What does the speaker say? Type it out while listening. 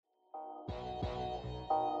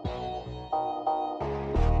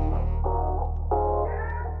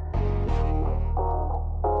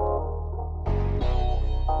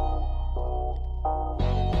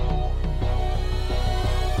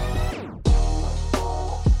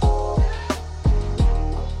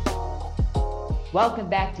Welcome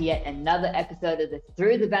back to yet another episode of the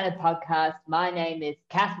Through the Banner podcast. My name is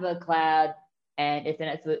Casper Cloud, and it's an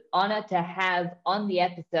absolute honor to have on the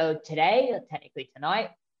episode today, or technically tonight,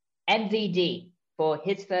 MVD for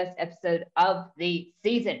his first episode of the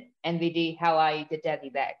season. MVD, how are you? Good to have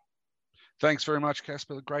you back. Thanks very much,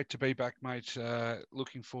 Casper. Great to be back, mate.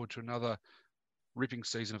 Looking forward to another ripping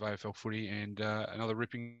season of AFL footy and another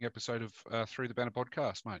ripping episode of Through the Banner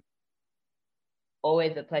podcast, mate.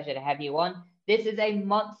 Always a pleasure to have you on. This is a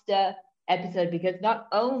monster episode because not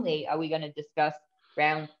only are we going to discuss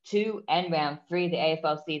round 2 and round 3 of the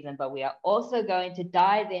AFL season, but we are also going to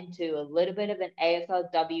dive into a little bit of an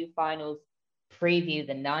AFLW finals preview.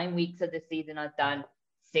 The 9 weeks of the season are done,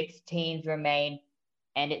 6 teams remain,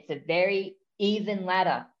 and it's a very even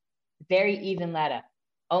ladder.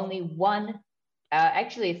 Only one,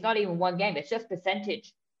 actually, it's not even one game, it's just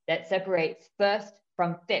percentage that separates first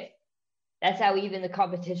from fifth. That's how even the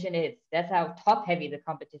competition is. That's how top heavy the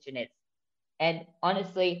competition is. And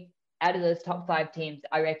honestly, out of those top 5 teams,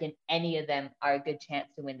 I reckon any of them are a good chance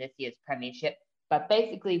to win this year's premiership. But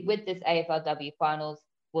basically, with this AFLW finals,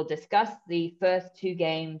 we'll discuss the first 2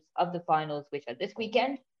 games of the finals, which are this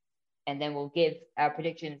weekend. And then we'll give our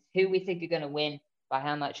predictions, who we think are going to win, by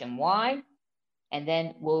how much and why. And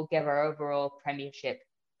then we'll give our overall premiership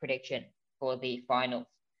prediction for the finals.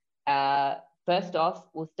 First off,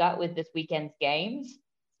 we'll start with this weekend's games.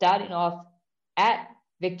 Starting off at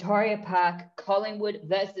Victoria Park, Collingwood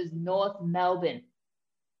versus North Melbourne.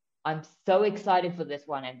 I'm so excited for this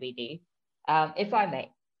one, MVD. If I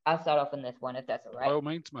may, I'll start off on this one, if that's all right. By all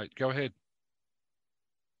means, mate, go ahead.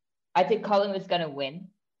 I think Collingwood's going to win.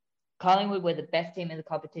 Collingwood were the best team in the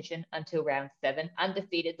competition until round 7,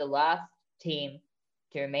 undefeated, the last team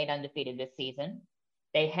to remain undefeated this season.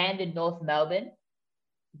 They handed North Melbourne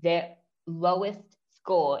their lowest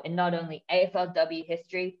score in not only AFLW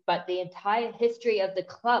history, but the entire history of the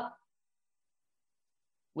club,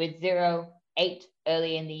 with 0-8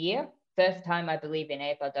 early in the year. First time, I believe, in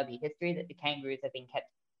AFLW history that the Kangaroos have been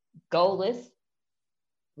kept goalless.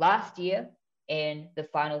 Last year, in the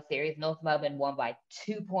final series, North Melbourne won by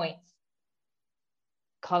 2 points.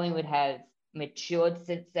 Collingwood has matured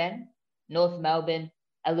since then. North Melbourne,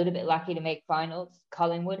 a little bit lucky to make finals.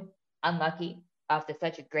 Collingwood, unlucky after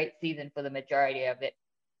such a great season for the majority of it.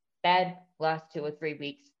 Bad last 2 or 3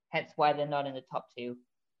 weeks, hence why they're not in the top 2.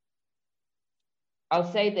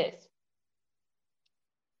 I'll say this.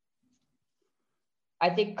 I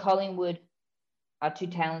think Collingwood are too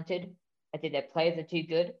talented. I think their players are too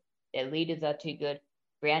good. Their leaders are too good.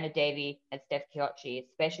 Brianna Davey and Steph Chiocci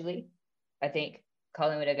especially. I think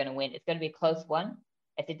Collingwood are going to win. It's going to be a close one.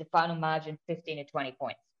 I think the final margin, 15 to 20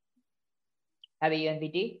 points. How about you,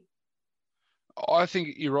 MVD? I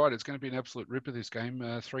think you're right. It's going to be an absolute ripper, this game.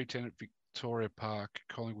 3:10 at Victoria Park,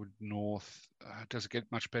 Collingwood North. Does it get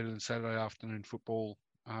much better than Saturday afternoon football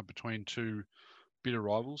between 2 bitter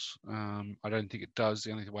rivals? I don't think it does.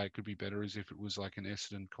 The only way it could be better is if it was like an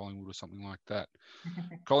Essendon, Collingwood or something like that.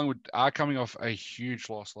 Collingwood are coming off a huge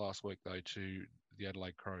loss last week, though, to the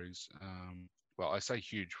Adelaide Crows. Well, I say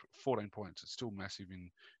huge, 14 points. It's still massive in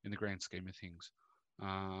the grand scheme of things.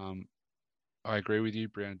 I agree with you.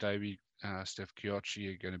 Brianna Davey, Steph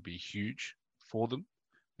Chiocci are going to be huge for them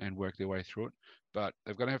and work their way through it. But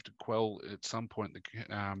they're going to have to quell at some point the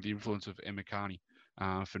influence of Emma Carney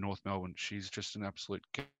for North Melbourne. She's just an absolute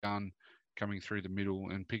gun coming through the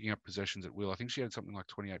middle and picking up possessions at will. I think she had something like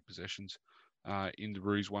 28 possessions in the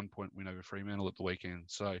Roos 1-point win over Fremantle at the weekend.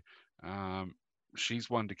 So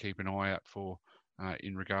she's one to keep an eye out for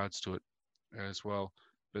in regards to it as well.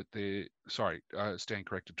 But stand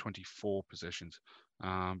corrected, 24 possessions.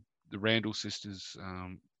 The Randall sisters,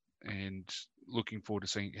 and looking forward to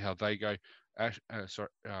seeing how they go. It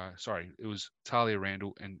was Talia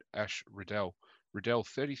Randall and Ash Riddell. Riddell,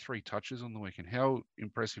 33 touches on the weekend. How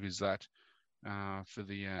impressive is that for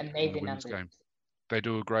the women's game? They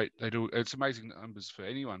do it's amazing numbers for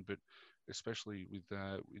anyone, but especially with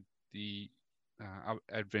the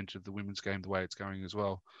advent of the women's game, the way it's going as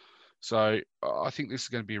well. So I think this is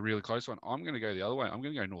going to be a really close one. I'm going to go the other way. I'm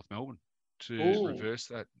going to go North Melbourne to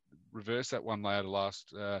reverse that one they had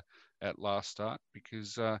at last start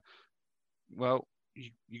because, you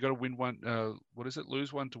got to win one.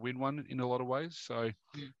 Lose one to win one in a lot of ways. So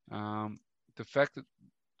the fact that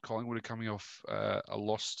Collingwood are coming off a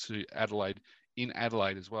loss to Adelaide in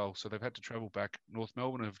Adelaide as well, so they've had to travel back. North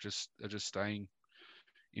Melbourne are just staying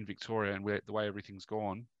in Victoria, and the way everything's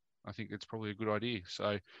gone, I think it's probably a good idea.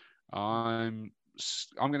 So I'm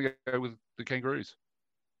going to go with the Kangaroos.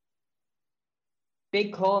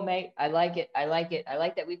 Big call, mate. I like it. I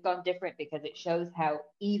like that we've gone different because it shows how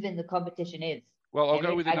even the competition is. Well, I'll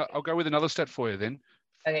Henrik, I'll go with another stat for you then.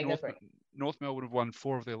 okay, go North for it. North Melbourne have won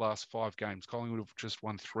 4 of their last 5 games. Collingwood have just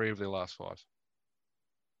won 3 of their last 5.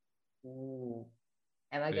 Ooh.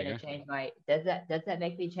 Am I There going you to go. change my? Does that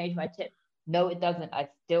make me change my tip? No, it doesn't.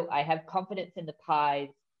 I have confidence in the Pies.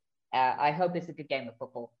 I hope it's a good game of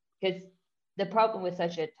football because the problem with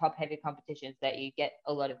such a top-heavy competition is that you get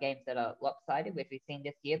a lot of games that are lopsided, which we've seen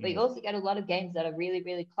this year, but you Mm. also get a lot of games that are really,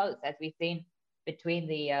 really close, as we've seen between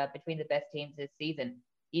the best teams this season.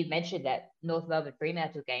 You mentioned that North Melbourne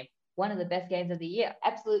Fremantle game, one of the best games of the year,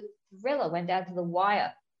 absolute thriller, went down to the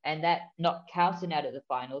wire, and that knocked Carlton out of the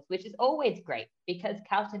finals, which is always great because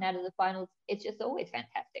Carlton out of the finals, it's just always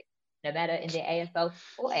fantastic, no matter in the AFL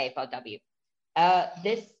or AFLW.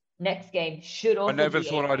 This next game should also be a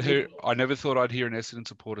really. I never thought I'd hear an Essendon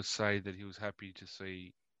supporter say that he was happy to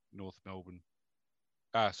see North Melbourne.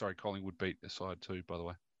 Collingwood beat the side too. By the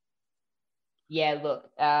way. Yeah, look,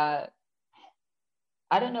 I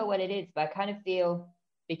don't know what it is, but I kind of feel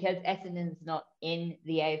because Essendon's not in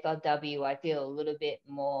the AFLW, I feel a little bit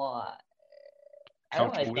more. I don't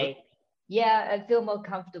want to Comfortable with it? say, yeah, I feel more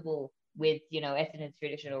comfortable with Essendon's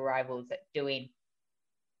traditional rivals doing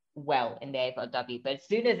well in the AFLW. But as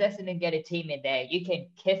soon as Essendon get a team in there, you can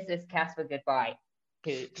kiss this Casper goodbye,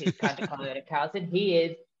 who's kind of Colorado Carlson. He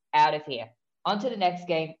is out of here. On to the next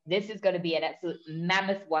game. This is going to be an absolute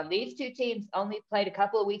mammoth one. These two teams only played a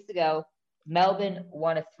couple of weeks ago. Melbourne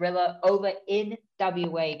won a thriller over in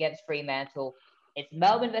WA against Fremantle. It's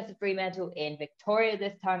Melbourne versus Fremantle in Victoria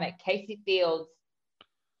this time at Casey Fields.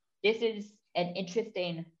 This is an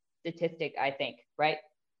interesting statistic, I think, right?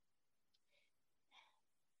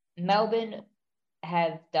 Melbourne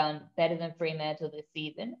have done better than Fremantle this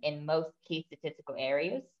season in most key statistical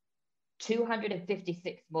areas.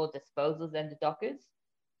 256 more disposals than the Dockers,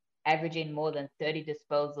 averaging more than 30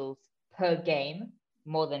 disposals per game,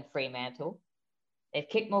 more than Fremantle. They've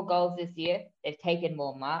kicked more goals this year. They've taken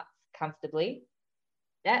more marks comfortably.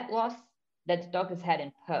 That loss that the Dockers had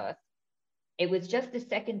in Perth, it was just the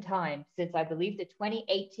second time since I believe the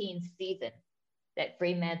 2018 season that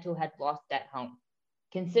Fremantle had lost at home.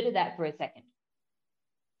 Consider that for a second.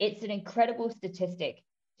 It's an incredible statistic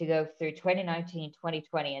to go through 2019,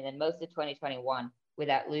 2020, and then most of 2021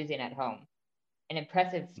 without losing at home. An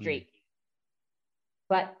impressive streak.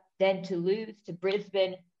 But then to lose to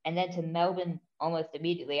Brisbane and then to Melbourne almost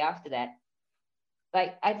immediately after that,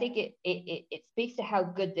 like I think it speaks to how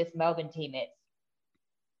good this Melbourne team is.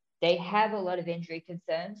 They have a lot of injury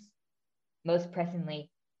concerns, most pressingly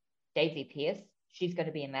Daisy Pearce. She's going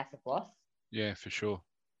to be a massive loss. Yeah, for sure.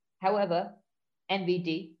 However,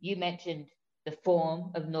 MVD, you mentioned the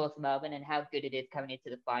form of North Melbourne and how good it is coming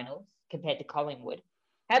into the finals compared to Collingwood.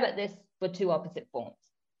 How about this for two opposite forms?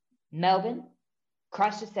 Melbourne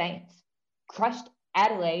crushed the Saints, crushed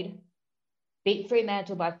Adelaide, beat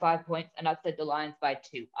Fremantle by 5 points, and upset the Lions by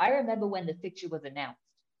 2. I remember when the fixture was announced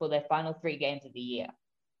for their final 3 games of the year,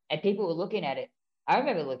 and people were looking at it. I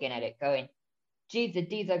remember looking at it going, geez, the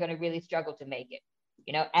D's are going to really struggle to make it.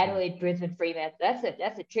 Adelaide, Brisbane, Fremantle,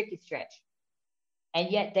 that's a tricky stretch. And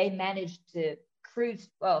yet they managed to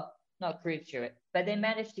not cruise through it, but they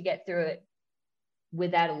managed to get through it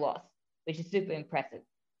without a loss, which is super impressive.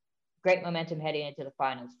 Great momentum heading into the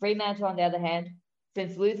finals. Fremantle, on the other hand,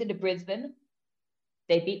 since losing to Brisbane,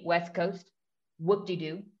 they beat West Coast.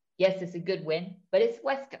 Whoop-de-doo. Yes, it's a good win, but it's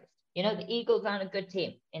West Coast. The Eagles aren't a good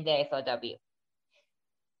team in the AFLW.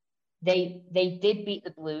 They did beat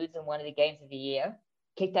the Blues in one of the games of the year.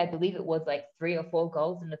 Kicked, I believe it was like 3 or 4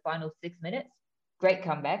 goals in the final 6 minutes. Great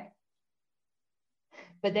comeback.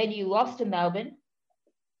 But then you lost to Melbourne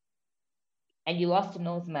and you lost to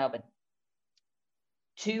North Melbourne.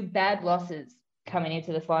 2 bad losses coming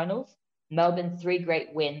into the finals. Melbourne, 3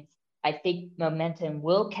 great wins. I think momentum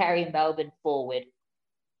will carry Melbourne forward.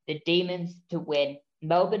 The Demons to win.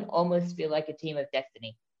 Melbourne almost feel like a team of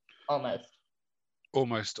destiny.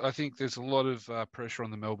 Almost. I think there's a lot of pressure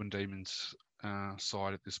on the Melbourne Demons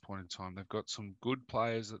side at this point in time. They've got some good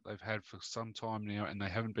players that they've had for some time now, and they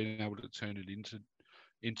haven't been able to turn it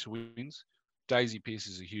into wins. Daisy Pearce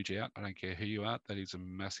is a huge out. I don't care who you are. That is a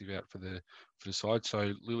massive out for the side.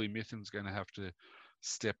 So Lily Mithen's going to have to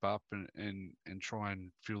step up and try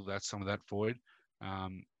and fill some of that void.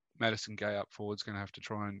 Madison Gay up forward is going to have to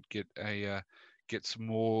try and get some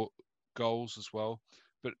more goals as well.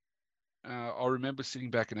 But I remember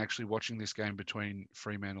sitting back and actually watching this game between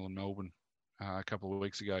Fremantle and Melbourne a couple of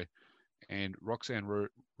weeks ago, and Roxanne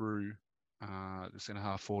Rue, the centre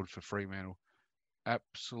half forward for Fremantle,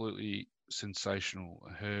 absolutely sensational.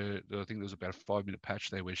 I think there was about a 5-minute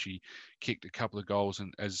patch there where she kicked a couple of goals,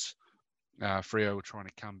 and as Freo were trying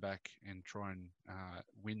to come back and try and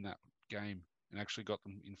win that game, and actually got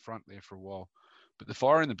them in front there for a while. But the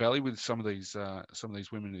fire in the belly with some of these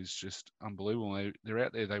women is just unbelievable. They're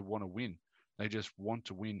out there. They want to win. They just want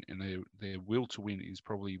to win, and their will to win is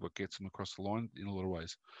probably what gets them across the line in a lot of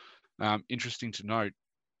ways. Interesting to note,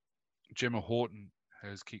 Gemma Horton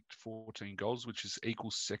has kicked 14 goals, which is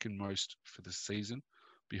equals second most for the season,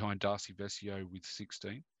 behind Darcy Vesio with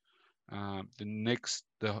 16.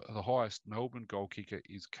 The highest Melbourne goal kicker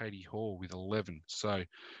is Katie Hall with 11. So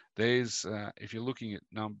there's, if you're looking at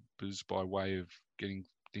numbers by way of getting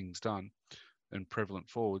things done and prevalent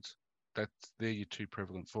forwards, they're your two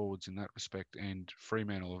prevalent forwards in that respect. And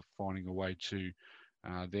Fremantle are finding a way to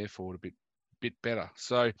their forward a bit better.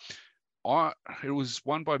 So it was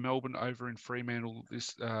won by Melbourne over in Fremantle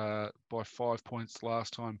by 5 points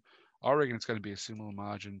last time. I reckon it's going to be a similar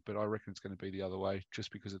margin, but I reckon it's going to be the other way,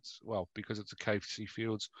 just because it's a KFC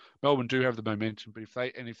Fields. Melbourne do have the momentum, but if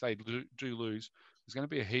they do lose, there's going to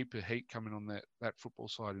be a heap of heat coming on that football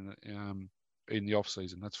side in the off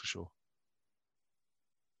season. That's for sure.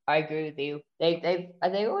 I agree with you. They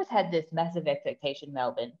always had this massive expectation,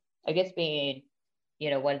 Melbourne. I guess being,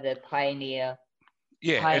 one of the pioneer.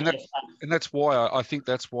 Yeah, and that's why I think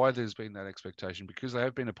that's why there's been that expectation, because they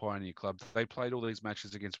have been a pioneer club. They played all these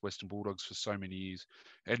matches against Western Bulldogs for so many years,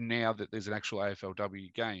 and now that there's an actual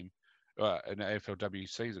AFLW game, an AFLW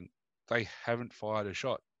season, they haven't fired a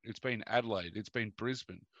shot. It's been Adelaide, it's been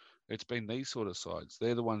Brisbane, it's been these sort of sides.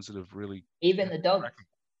 They're the ones that have really even the Dogs.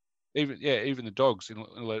 Even the Dogs.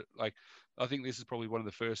 Like, I think this is probably one of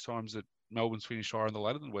the first times that Melbourne's finished higher on the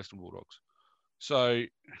ladder than Western Bulldogs. So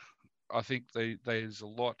I think there's a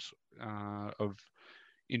lot of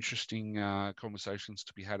interesting conversations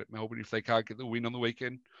to be had at Melbourne if they can't get the win on the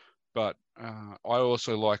weekend. But I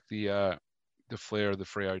also like the flair of the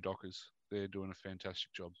Freo Dockers. They're doing a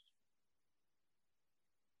fantastic job.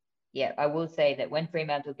 Yeah, I will say that when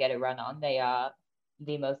Fremantle get a run on, they are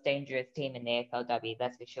the most dangerous team in the AFLW,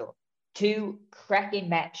 that's for sure. 2 cracking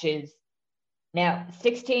matches. Now,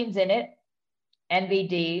 6 teams in it.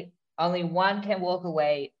 NBD, only one can walk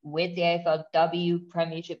away with the AFLW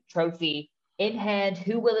Premiership Trophy in hand.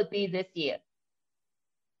 Who will it be this year?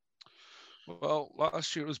 Well,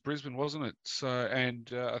 last year it was Brisbane, wasn't it? So,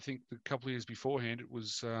 and I think a couple of years beforehand it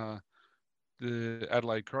was the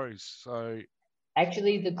Adelaide Crows. So,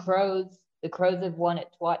 actually, the Crows have won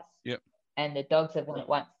it twice. Yep. And the Dogs have won it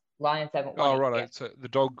once. Lions haven't won it. Oh, right. Yet. So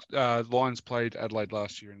the Lions played Adelaide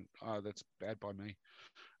last year, and that's bad by me.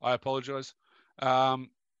 I apologise. I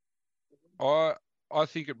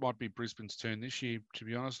think it might be Brisbane's turn this year, to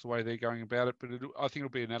be honest, the way they're going about it. But I think it'll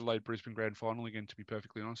be an Adelaide-Brisbane grand final again, to be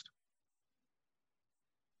perfectly honest.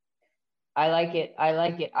 I like it.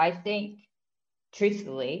 I think,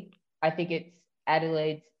 truthfully, it's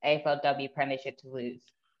Adelaide's AFLW Premiership to lose.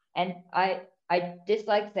 And I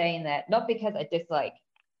dislike saying that, not because I dislike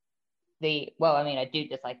I do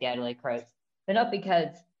dislike the Adelaide Crows, but not because,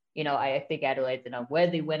 I think Adelaide's an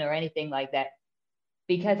unworthy winner or anything like that.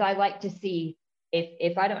 Because I like to see,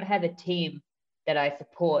 if I don't have a team that I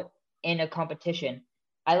support in a competition,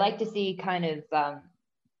 I like to see kind of,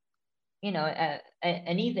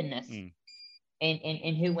 an evenness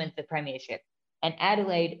in who wins the premiership. And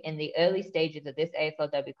Adelaide, in the early stages of this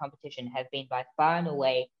AFLW competition, have been by far and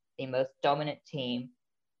away the most dominant team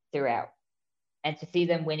throughout. And to see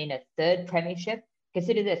them winning a 3rd premiership,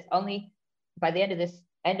 consider this, only by the end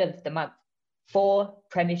of the month, 4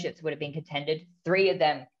 premierships would have been contended. 3 of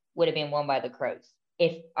them would have been won by the Crows,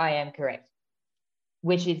 if I am correct,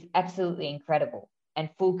 which is absolutely incredible. And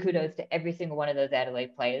full kudos to every single one of those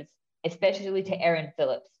Adelaide players, especially to Erin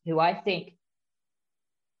Phillips, who I think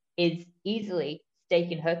is easily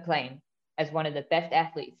staking her claim as one of the best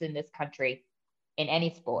athletes in this country in any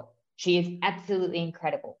sport. She is absolutely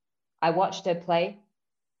incredible. I watched her play.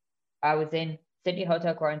 I was in Sydney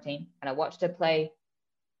hotel quarantine, and I watched her play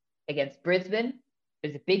against Brisbane. It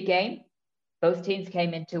was a big game. Both teams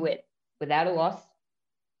came into it without a loss.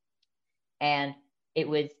 And it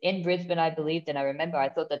was in Brisbane, I believed, and I remember I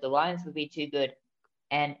thought that the Lions would be too good.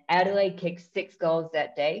 And Adelaide kicked 6 goals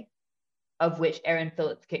that day, of which Erin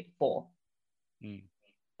Phillips kicked 4.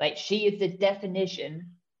 Like, she is the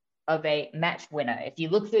definition of a match winner. If you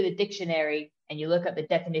look through the dictionary and you look up the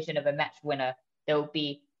definition of a match winner, there will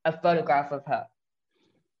be a photograph of her.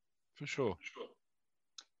 For sure.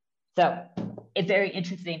 So, a very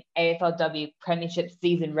interesting AFLW Premiership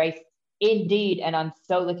season race indeed, and I'm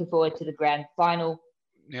so looking forward to the grand final.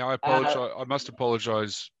 Now, I apologise. I must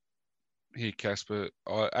apologise here, Casper.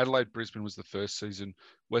 Adelaide Brisbane was the first season,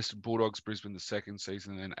 Western Bulldogs Brisbane the second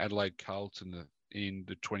season, and then Adelaide Carlton in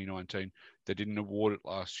the 2019. They didn't award it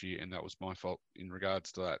last year, and that was my fault in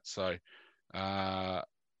regards to that. So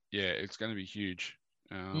Yeah, it's going to be huge.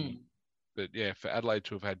 Mm. But yeah, for Adelaide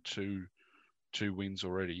to have had two wins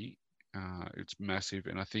already, it's massive.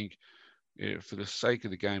 And I think for the sake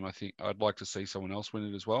of the game, I think I'd like to see someone else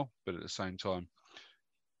win it as well. But at the same time,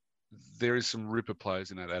 there is some ripper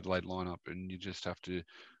players in that Adelaide lineup, and you just have to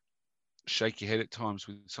shake your head at times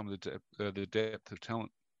with some of the depth of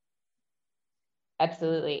talent.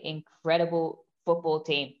 Absolutely incredible football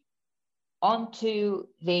team. On to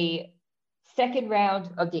the second round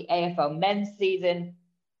of the AFL men's season.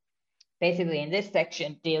 Basically, in this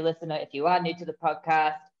section, dear listener, if you are new to the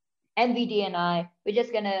podcast, MVD and I, we're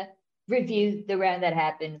just going to review the round that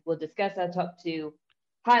happened. We'll discuss our top two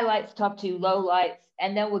highlights, top two lowlights,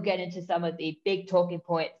 and then we'll get into some of the big talking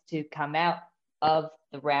points to come out of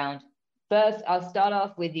the round. First, I'll start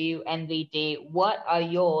off with you, MVD. What are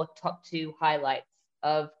your top two highlights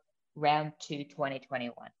of round 2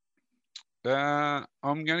 2021? I'm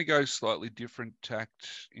going to go slightly different tact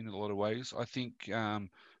in a lot of ways. I think,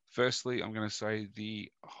 firstly, I'm going to say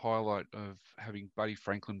the highlight of having Buddy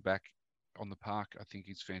Franklin back on the park, I think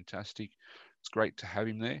is fantastic. It's great to have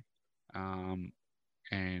him there,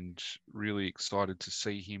 and really excited to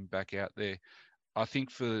see him back out there. I think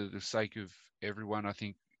for the sake of everyone, I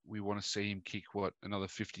think we want to see him kick another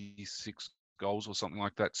 56 goals or something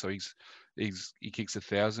like that. So he kicks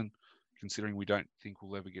 1,000. Considering we don't think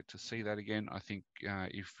we'll ever get to see that again, I think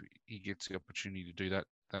if he gets the opportunity to do that,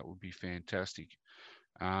 that would be fantastic.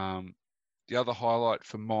 The other highlight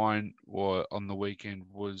for mine on the weekend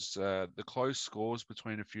was the close scores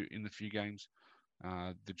between the few games.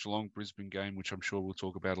 The Geelong Brisbane game, which I'm sure we'll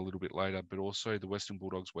talk about a little bit later, but also the Western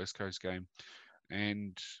Bulldogs West Coast game.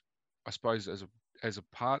 And I suppose as a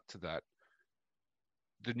part to that,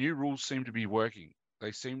 the new rules seem to be working.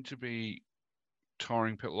 They seem to be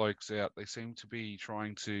tiring blokes out. They seem to be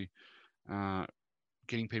trying to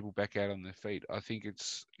getting people back out on their feet. I think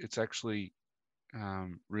it's actually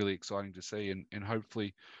really exciting to see, and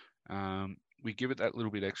hopefully we give it that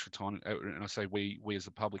little bit extra time. And I say we as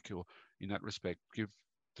the public, or in that respect, give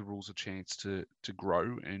the rules a chance to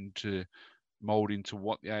grow and to mold into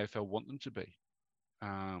what the AFL want them to be.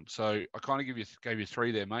 So I kind of gave you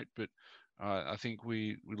three there, mate. But I think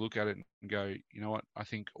we look at it and go, you know what? I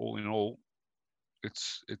think all in all,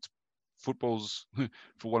 it's football's,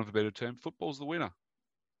 for want of a better term, football's the winner.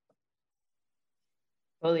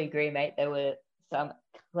 Fully agree, mate. There were some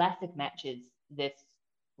classic matches this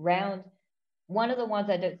round. One of the ones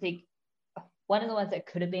that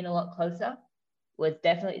could have been a lot closer was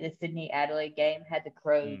definitely the Sydney Adelaide game. Had the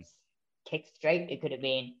Crows kicked straight, it could have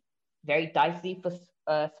been very dicey for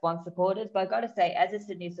Swan supporters. But I got to say, as a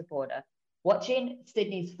Sydney supporter, watching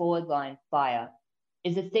Sydney's forward line fire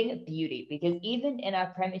is a thing of beauty, because even in our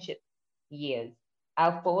premiership years,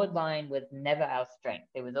 our forward line was never our strength.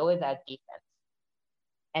 It was always our defense.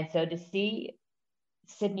 And so to see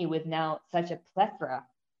Sydney with now such a plethora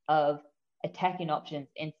of attacking options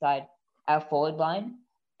inside our forward line,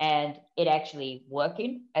 and it actually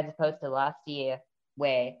working, as opposed to last year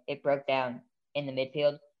where it broke down in the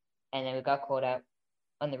midfield and then we got caught out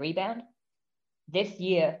on the rebound. This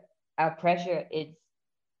year, our pressure is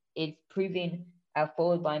proving our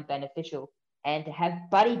forward line beneficial, and to have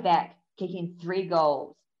Buddy back kicking 3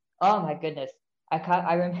 goals, oh my goodness!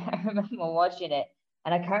 I remember watching it,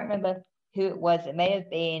 and I can't remember who it was. It may have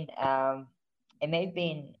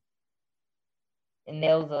been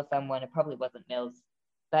Mills or someone. It probably wasn't Mills,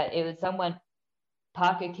 but it was someone.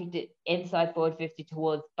 Parker kicked it inside forward 50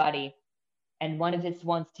 towards Buddy, and one of his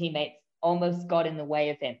Swans teammates almost got in the way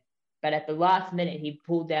of him. But at the last minute, he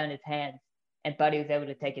pulled down his hands, and Buddy was able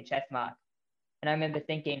to take a chest mark. And I remember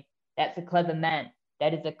thinking, that's a clever man.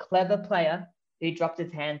 That is a clever player who dropped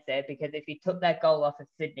his hands there, because if he took that goal off of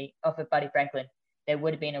Buddy Franklin, there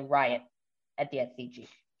would have been a riot at the SCG.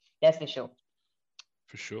 That's for sure.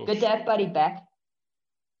 For sure. Good to have Buddy back.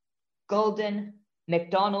 Golden,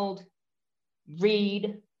 McDonald,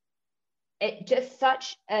 Reed, it just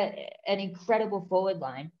such an incredible forward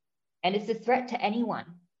line, and it's a threat to anyone.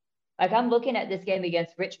 Like, I'm looking at this game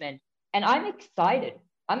against Richmond, and I'm excited.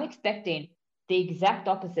 I'm expecting the exact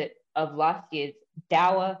opposite of last year's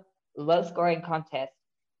dour, low-scoring contest,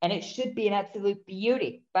 and it should be an absolute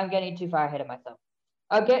beauty. But I'm getting too far ahead of myself.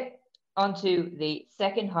 I'll get onto the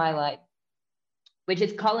second highlight, which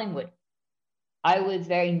is Collingwood. I was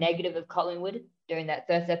very negative of Collingwood during that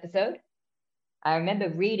first episode. I remember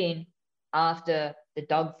reading after the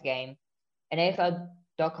Dogs game an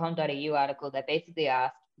AFL.com.au article that basically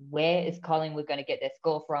asked, where is Collingwood going to get their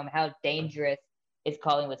score from? How dangerous is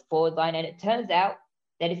Collingwood's forward line? And it turns out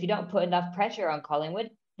that if you don't put enough pressure on Collingwood,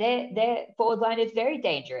 their forward line is very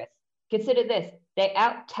dangerous. Consider this. They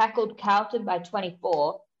out-tackled Carlton by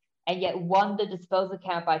 24, and yet won the disposal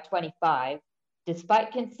count by 25,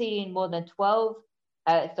 despite conceding more than 12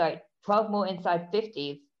 more inside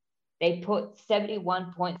 50s. They put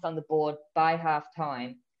 71 points on the board by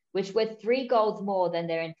halftime, which were 3 goals more than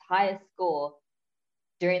their entire score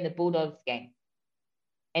during the Bulldogs game.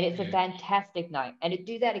 And it's a fantastic night. And to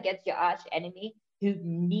do that against your arch enemy who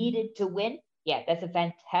needed to win, yeah, that's a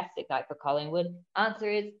fantastic night for Collingwood. Answer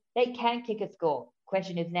is they can kick a score.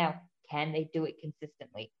 Question is now, can they do it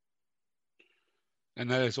consistently? And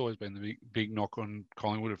that has always been the big knock on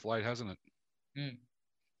Collingwood of late, hasn't it?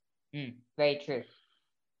 Very true.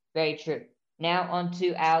 Very true. Now on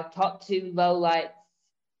to our top 2 lowlights.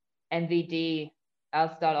 MVD,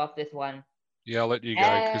 I'll start off this one. Yeah, I'll let you go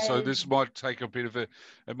because so this might take a bit of a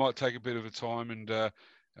time, and I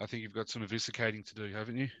think you've got some eviscerating to do,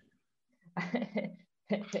 haven't you?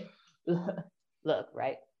 Look,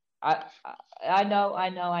 right. I know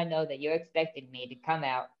that you're expecting me to come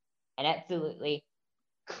out and absolutely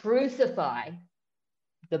crucify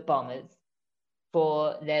the Bombers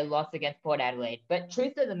for their loss against Port Adelaide. But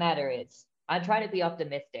truth of the matter is, I'm trying to be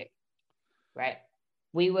optimistic, right?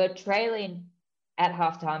 We were trailing at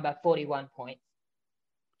halftime by 41 points.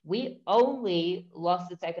 We only lost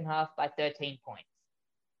the second half by 13 points.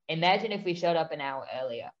 Imagine if we showed up an hour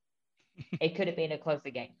earlier. It could have been a closer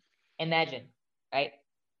game. Imagine, right?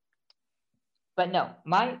 But no,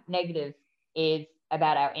 my negative is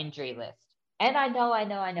about our injury list. And I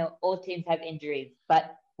know all teams have injuries,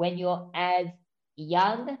 but when you're as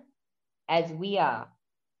young as we are,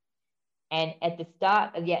 and at the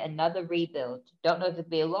start of yet another rebuild, don't know if it'll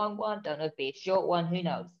be a long one, don't know if it'll be a short one, who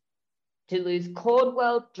knows, to lose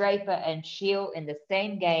Caldwell, Draper, and Shield in the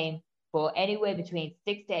same game for anywhere between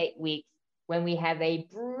 6 to 8 weeks when we have a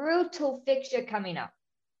brutal fixture coming up.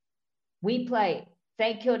 We play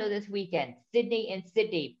St Kilda this weekend, Sydney in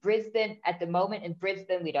Sydney, Brisbane at the moment in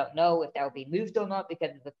Brisbane. We don't know if that will be moved or not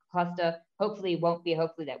because of the cluster. Hopefully it won't be.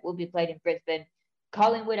 Hopefully that will be played in Brisbane.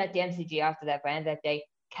 Collingwood at the MCG after that for Anzac Day.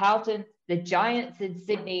 Carlton, the Giants in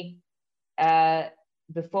Sydney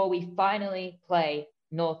before we finally play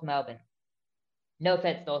North Melbourne. No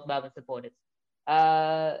offense, North Melbourne supporters.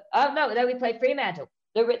 Then we play Fremantle.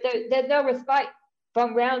 There's no respite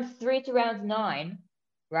from round 3 to round 9,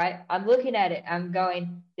 right? I'm looking at it. I'm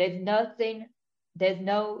going, there's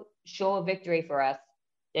no sure victory for us.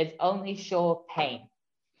 There's only sure pain.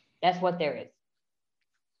 That's what there is.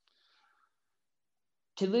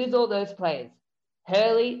 To lose all those players.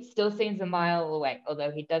 Hurley still seems a mile away,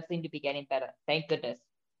 although he does seem to be getting better. Thank goodness.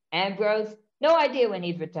 Ambrose, no idea when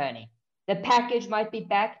he's returning. The package might be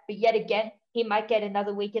back, but yet again, he might get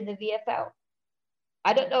another week in the VFL.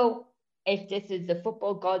 I don't know if this is the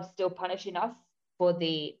football gods still punishing us for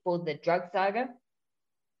the drug saga.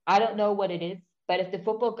 I don't know what it is, but if the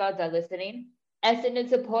football gods are listening, Essendon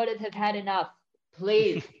supporters have had enough.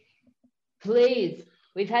 Please, please.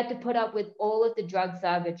 We've had to put up with all of the drug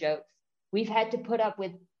saga jokes. We've had to put up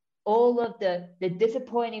with all of the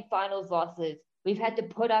disappointing finals losses. We've had to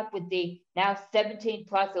put up with the now 17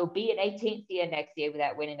 plus, it'll be an 18th year next year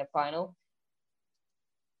without winning a final.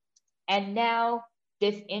 And now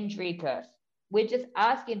this injury curse. We're just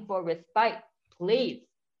asking for respite, please.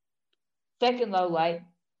 Second low light,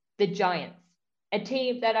 the Giants, a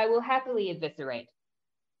team that I will happily eviscerate.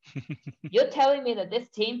 You're telling me that this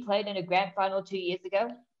team played in a grand final 2 years ago?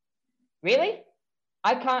 Really?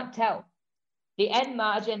 I can't tell. The end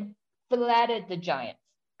margin flattered the Giants.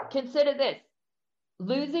 Consider this.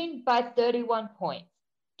 Losing by 31 points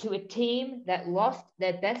to a team that lost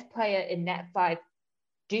their best player in Nat 5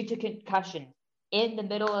 due to concussion in the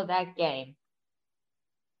middle of that game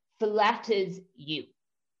flatters you.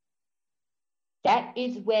 That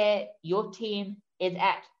is where your team is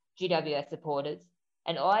at, GWS supporters.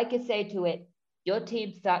 And all I can say to it, your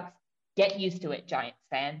team sucks. Get used to it, Giants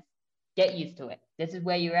fans. Get used to it. This is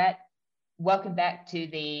where you're at. Welcome back to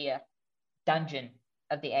the dungeon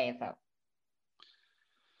of the AFL.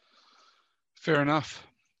 Fair enough.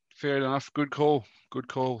 Good call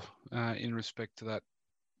in respect to that.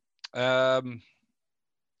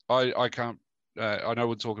 I can't. I know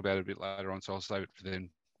we'll talk about it a bit later on, so I'll save it for then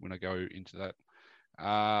when I go into that.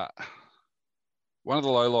 One of the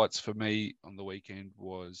lowlights for me on the weekend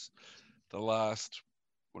was the last,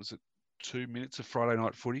 2 minutes of Friday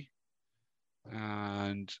night footy,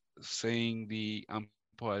 and seeing the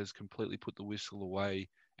umpires completely put the whistle away.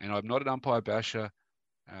 And I'm not an umpire basher,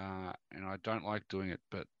 and I don't like doing it,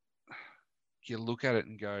 but you look at it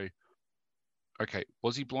and go, okay,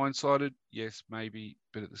 was he blindsided? Yes, maybe,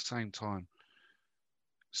 but at the same time,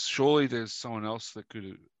 surely there's someone else that could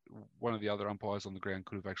have, one of the other umpires on the ground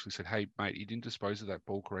could have actually said, hey, mate, he didn't dispose of that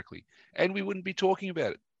ball correctly. And we wouldn't be talking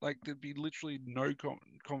about it. like there'd be literally no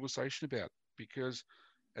conversation about it, because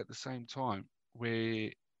at the same time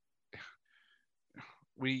we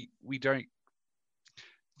don't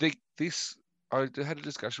this. I had a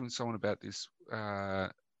discussion with someone about this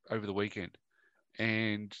over the weekend,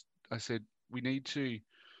 and I said we need to.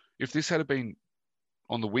 If this had been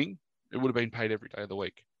on the wing, it would have been paid every day of the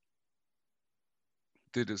week.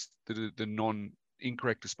 The non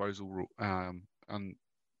incorrect disposal rule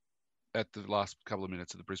at the last couple of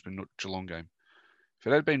minutes of the Brisbane Geelong game. If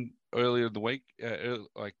it had been earlier in the week,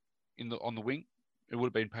 like on the wing, it would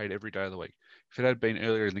have been paid every day of the week. If it had been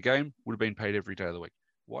earlier in the game, it would have been paid every day of the week.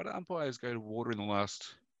 Why do umpires go to water in the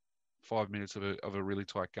last 5 minutes of a really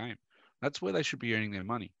tight game? That's where they should be earning their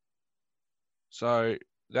money. So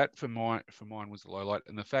that for mine was the low light,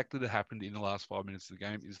 and the fact that it happened in the last 5 minutes of the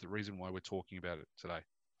game is the reason why we're talking about it today.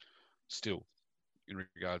 Still, in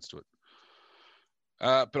regards to it.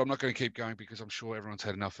 But I'm not going to keep going because I'm sure everyone's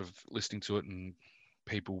had enough of listening to it and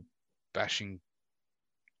people bashing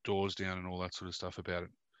doors down and all that sort of stuff about it.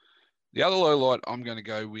 The other low light I'm going to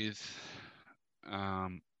go with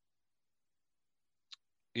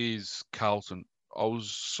is Carlton. I was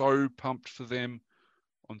so pumped for them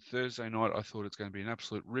on Thursday night. I thought it's going to be an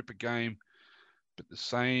absolute ripper game, but the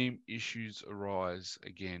same issues arise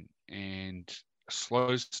again, and a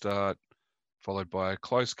slow start followed by a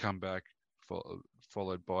close comeback,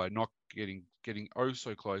 followed by not getting oh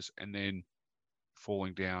so close, and then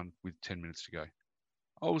falling down with 10 minutes to go.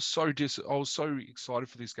 I was so excited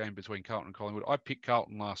for this game between Carlton and Collingwood. I picked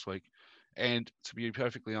Carlton last week, and to be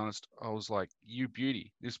perfectly honest, I was like, "You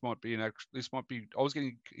beauty! This might be I was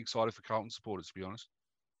getting excited for Carlton supporters, to be honest."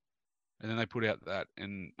 And then they put out that,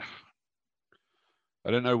 and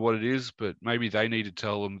I don't know what it is, but maybe they need to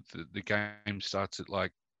tell them that the game starts at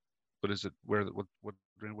like, what is it? When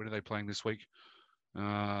are they playing this week?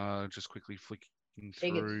 Just quickly flicking I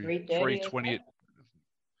think it's through 3:20.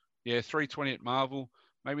 3:20 at Marvel.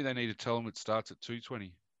 Maybe they need to tell them it starts at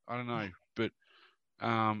 2:20. I don't know, but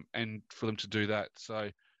and for them to do that,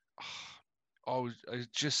 so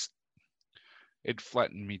it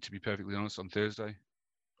flattened me, to be perfectly honest, on Thursday.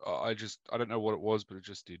 I don't know what it was, but it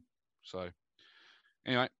just did. So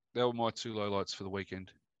anyway, they were my two lowlights for the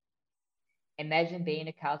weekend. Imagine being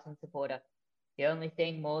a Carlton supporter. The only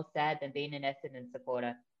thing more sad than being an Essendon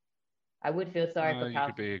supporter. I would feel sorry for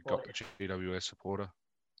Carlton. You could be a GWS supporter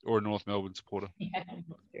or a North Melbourne supporter. Yeah,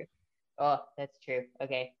 that's true. Oh, that's true.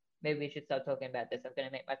 Okay, maybe we should stop talking about this. I'm going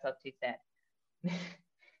to make myself too sad.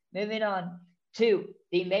 Moving on to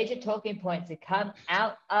the major talking points that come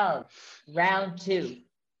out of round 2.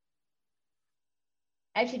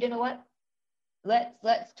 Actually, you know what?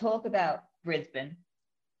 Let's talk about Brisbane.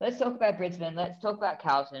 Let's talk about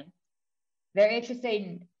Carlton. Very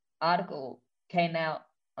interesting article came out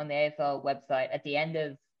on the AFL website at the end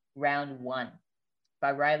of round 1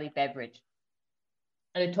 by Riley Beveridge.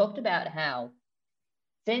 And it talked about how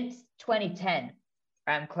since 2010,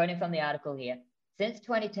 I'm quoting from the article here, since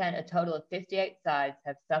 2010, a total of 58 sides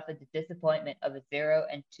have suffered the disappointment of a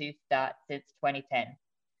 0-2 start since 2010,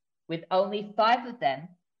 with only 5 of them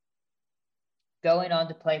going on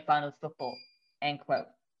to play finals football, end quote.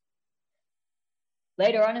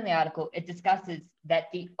 Later on in the article, it discusses that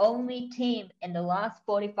the only team in the last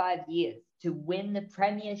 45 years to win the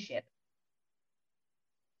premiership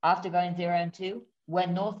after going 0-2 were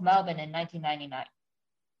North Melbourne in 1999.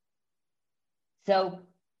 So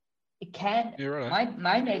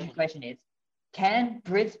my major question is, can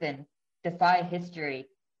Brisbane defy history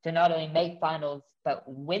to not only make finals but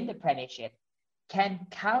win the premiership? Can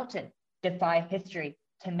Carlton defy history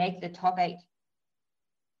to make the top 8?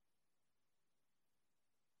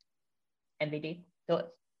 MVD,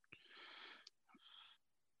 thoughts?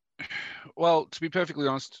 Well, to be perfectly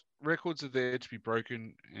honest, records are there to be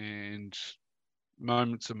broken, and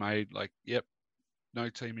moments are made. Like, yep, no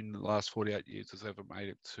team in the last 48 years has ever made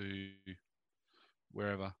it to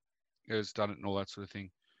wherever has done it and all that sort of thing.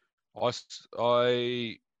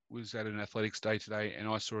 I was at an athletics day today, and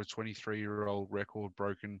I saw a 23-year-old record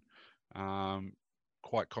broken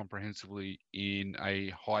quite comprehensively in a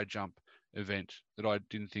high jump event that I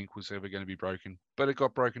didn't think was ever going to be broken, but it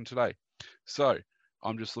got broken today. So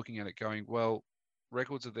I'm just looking at it going, well,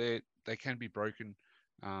 records are there, they can be broken.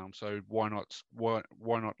 So why not? Why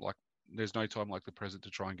not? Like, there's no time like the present to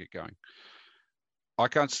try and get going. I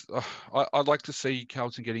can't. I'd like to see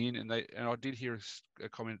Carlton getting in, and I did hear a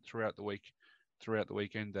comment throughout the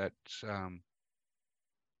weekend that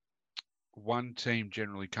one team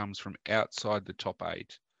generally comes from outside the top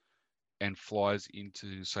 8 and flies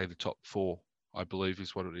into, say, the top 4. I believe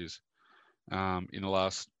is what it is in the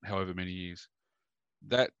last however many years.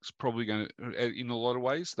 That's probably going to, in a lot of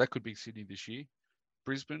ways, that could be Sydney this year.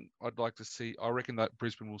 Brisbane, I'd like to see. I reckon that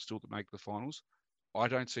Brisbane will still make the finals. I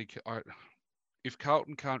don't see. If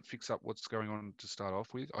Carlton can't fix up what's going on to start off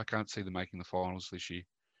with, I can't see them making the finals this year.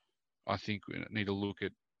 I think we need to look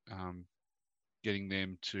at getting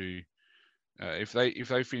them to. If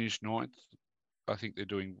they finish ninth, I think they're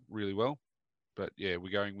doing really well. But yeah,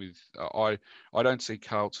 we're going with. I don't see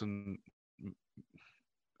Carlton.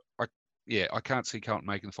 I can't see Carlton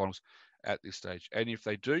making the finals at this stage. And if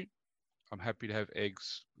they do, I'm happy to have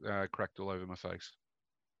eggs cracked all over my face.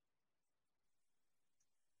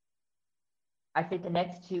 I think the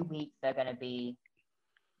next 2 weeks are going to be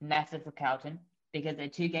massive for Carlton because they're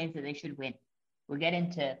two games that they should win. We'll get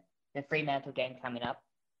into the Fremantle game coming up,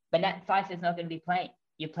 but Nat Fyfe is not going to be playing.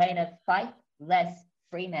 You're playing a Fyfe-less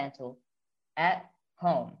Fremantle at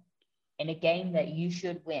home in a game that you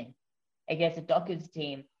should win against a Dockers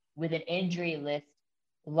team with an injury list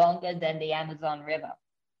longer than the Amazon River.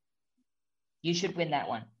 You should win that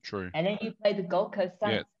one. True. And then you play the Gold Coast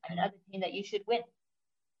Suns, another team that you should win.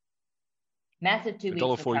 Massive 2 weeks.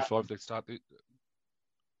 $1.45 they start.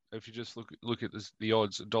 If you just look at this, the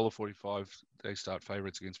odds, $1.45 they start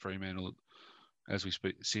favourites against Fremantle as we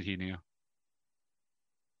sit here now.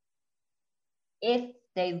 If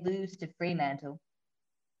they lose to Fremantle,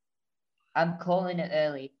 I'm calling it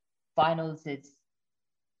early. Finals is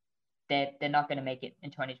they're not going to make it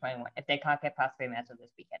in 2021 if they can't get past Fremantle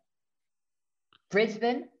this weekend.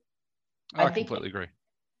 Brisbane, I completely agree.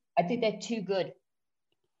 I think they're too good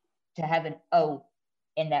to have an O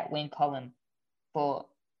in that win column for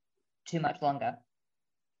too much longer.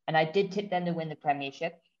 And I did tip them to win the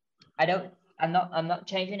premiership. I'm not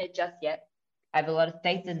changing it just yet. I have a lot of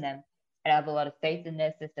faith in them. And I have a lot of faith in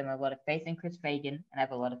their system. I have a lot of faith in Chris Fagan. And I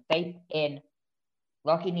have a lot of faith in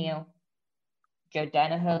Lachie Neale. Joe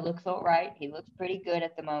Danaher looks all right. He looks pretty good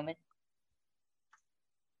at the moment.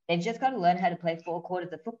 They've just got to learn how to play 4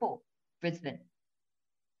 quarters of football, Brisbane.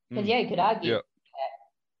 Because, you could argue that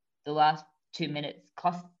the last 2 minutes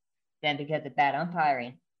cost them because of bad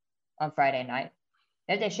umpiring on Friday night.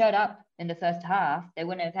 If they showed up in the first half, they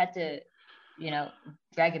wouldn't have had to,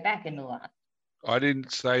 drag it back in the last. I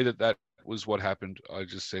didn't say that was what happened. I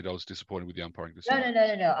just said I was disappointed with the umpiring decision.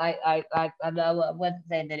 No. I wasn't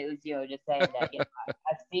saying that it was you. I was just saying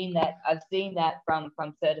that I've seen that from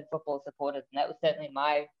certain football supporters, and that was certainly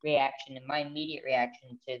my reaction and my immediate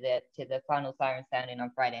reaction to the final siren sounding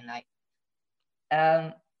on Friday night.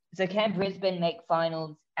 So can Brisbane make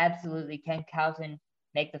finals? Absolutely. Can Carlton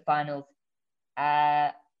make the finals?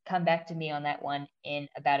 Come back to me on that one in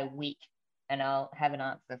about a week, and I'll have an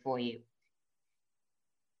answer for you.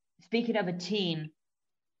 Speaking of a team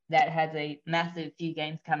that has a massive few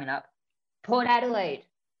games coming up, Port Adelaide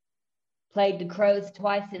played the Crows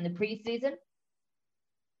twice in the preseason,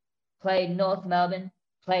 played North Melbourne,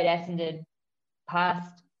 played Essendon,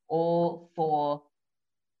 passed all 4.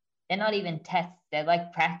 They're not even tests. They're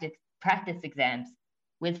like practice exams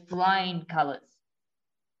with flying colours.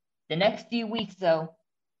 The next few weeks, though,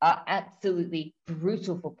 are absolutely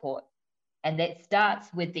brutal for Port. And it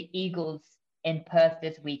starts with the Eagles in Perth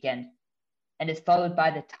this weekend and is followed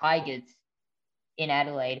by the Tigers in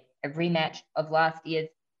Adelaide, a rematch of last year's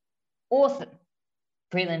awesome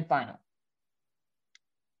prelim final.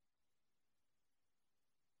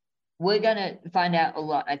 We're going to find out a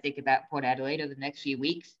lot, I think, about Port Adelaide over the next few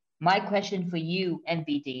weeks. My question for you,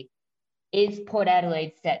 MVD, is Port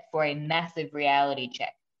Adelaide set for a massive reality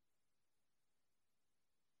check?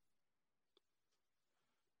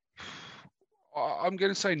 I'm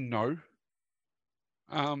going to say no.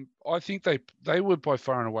 I think they were by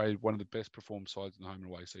far and away one of the best performed sides in the home and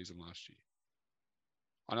away season last year.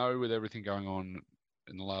 I know with everything going on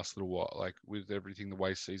in the last little while, like with everything the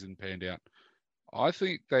way season panned out, I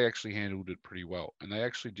think they actually handled it pretty well, and they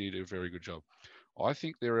actually did a very good job. I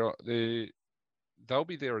think they'll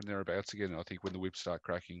be there and thereabouts again. I think when the whips start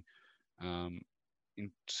cracking in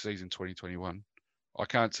season 2021, I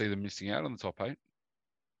can't see them missing out on the top 8.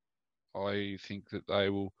 I think that they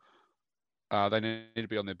will. They need to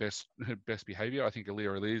be on their best behaviour. I think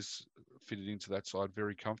Aliir Aliir's fitted into that side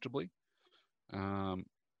very comfortably. And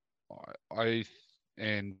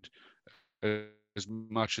as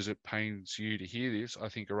much as it pains you to hear this, I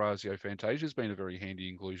think Orazio Fantasia has been a very handy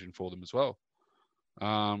inclusion for them as well.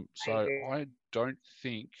 So I don't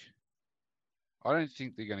think they're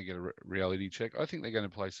going to get a reality check. I think they're going to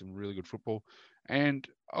play some really good football, and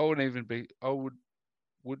I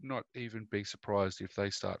would not even be surprised if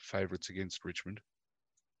they start favourites against Richmond.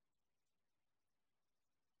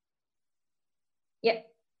 Yep,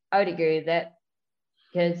 I would agree with that.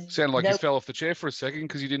 because Sounded like you fell off the chair for a second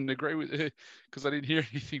because you didn't agree with it, because I didn't hear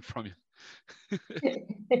anything from you.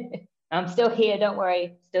 I'm still here. Don't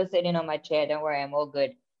worry. Still sitting on my chair. Don't worry. I'm all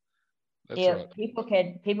good. That's right.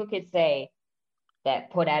 People could say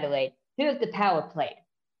that Port Adelaide, who has the power played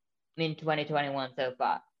in 2021 so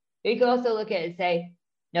far? You could also look at it and say,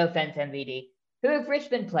 no offense, MVD, who have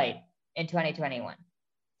Richmond played in 2021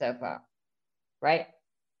 so far, right?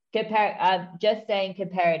 I'm just saying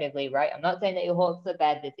comparatively, right? I'm not saying that your Hawks are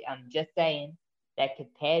bad this year. I'm just saying that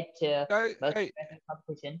compared to most of the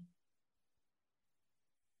competition.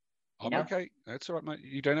 I'm okay. That's all right, mate.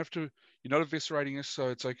 You don't have to. You're not eviscerating us, so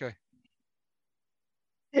it's okay.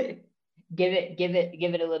 give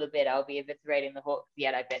it a little bit. I'll be eviscerating the Hawks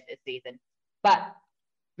yet, I bet, this season. But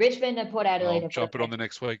Richmond and Port Adelaide have jump it on the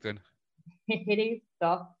next week then. Hitting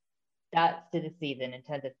soft starts to the season in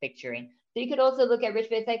terms of fixturing. So you could also look at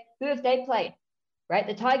Richmond and say, who have they played? Right?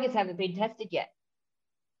 The Tigers haven't been tested yet.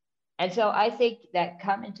 And so I think that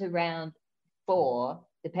coming to round 4,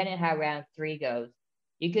 depending on how round 3 goes,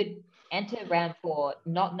 you could enter round 4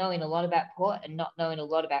 not knowing a lot about Port and not knowing a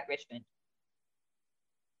lot about Richmond.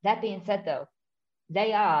 That being said, though,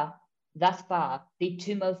 they are, thus far, the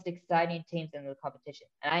 2 most exciting teams in the competition.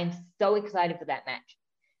 And I am so excited for that match.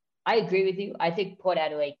 I agree with you. I think Port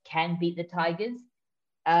Adelaide can beat the Tigers.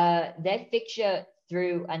 Their fixture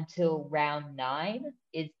through until round 9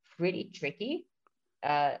 is pretty tricky.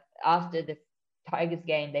 After the Tigers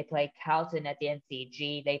game, they play Carlton at the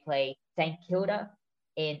MCG. They play St Kilda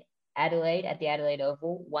in Adelaide at the Adelaide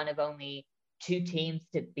Oval, one of only 2 teams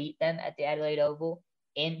to beat them at the Adelaide Oval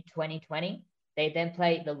in 2020. They then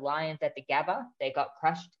play the Lions at the Gabba. They got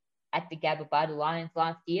crushed at the Gabba by the Lions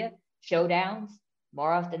last year. Showdowns,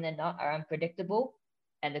 more often than not, are unpredictable,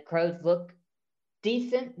 and the Crows look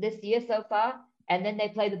decent this year so far. And then they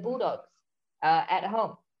play the Bulldogs at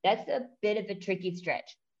home. That's a bit of a tricky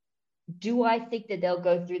stretch. Do I think that they'll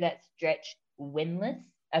go through that stretch winless?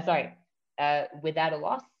 Without a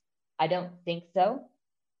loss? I don't think so.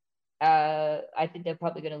 I think they're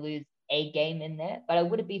probably going to lose a game in there, but I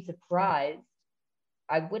wouldn't be surprised.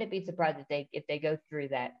 If they go through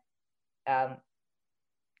that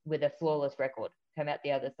with a flawless record, come out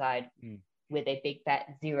the other side with a big fat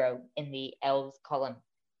 0 in the L's column.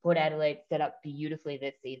 Port Adelaide set up beautifully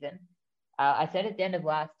this season. I said at the end of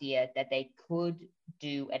last year that they could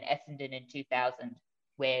do an Essendon in 2000,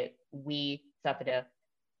 where we suffered a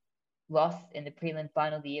loss in the prelim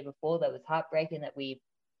final the year before that was heartbreaking, that we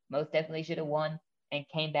most definitely should have won, and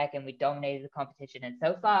came back and we dominated the competition. And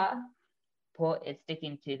so far, Port is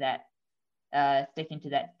sticking to that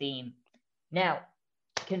theme. Now,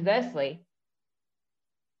 conversely,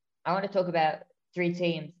 I want to talk about 3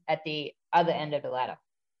 teams at the other end of the ladder: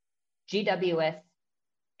 GWS,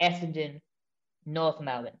 Essendon, North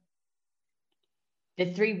Melbourne.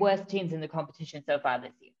 The 3 worst teams in the competition so far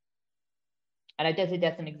this year. And I don't think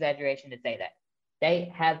that's an exaggeration to say that.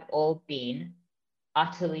 They have all been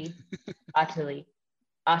utterly, utterly,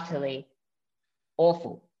 utterly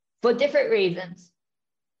awful. For different reasons,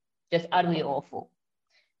 just utterly awful.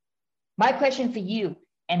 My question for you,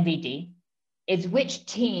 MVD, is which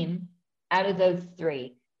team out of those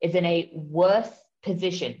 3 is in a worse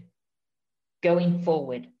position going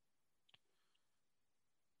forward?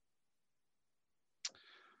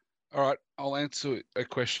 All right, I'll answer a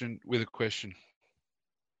question with a question.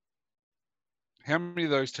 How many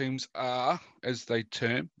of those teams are, as they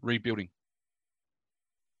term, rebuilding?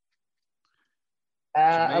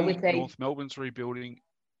 I would say North Melbourne's rebuilding.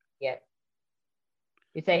 Yeah.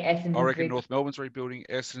 You say Essendon's I reckon North Melbourne's rebuilding.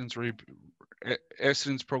 Essendon's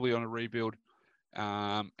probably on a rebuild.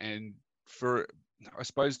 And for, I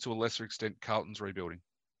suppose to a lesser extent, Carlton's rebuilding.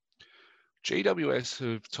 GWS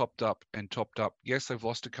have topped up. Yes, they've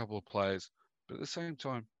lost a couple of players, but at the same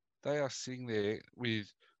time, they are sitting there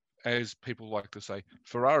with, as people like to say,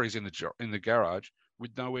 Ferraris in the garage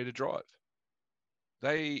with nowhere to drive.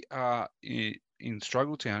 They are in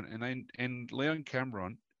Struggletown, and Leon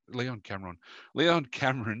Cameron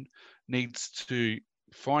needs to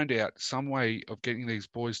find out some way of getting these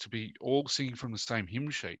boys to be all singing from the same hymn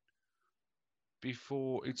sheet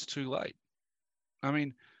before it's too late. I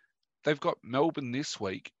mean, they've got Melbourne this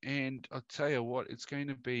week, and I'll tell you what, it's going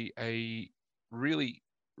to be a really,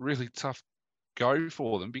 really tough go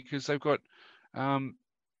for them, because they've got,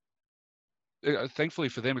 thankfully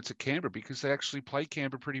for them, it's at Canberra, because they actually play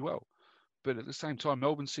Canberra pretty well. But at the same time,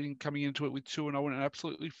 Melbourne's coming into it with 2-0 and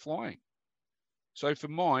absolutely flying. So for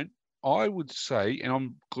mine, I would say, and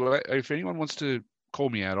I'm glad if anyone wants to call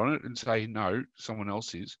me out on it and say no, someone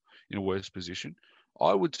else is in a worse position,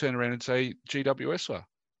 I would turn around and say GWS are.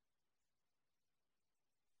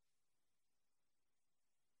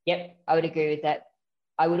 Yep, I would agree with that.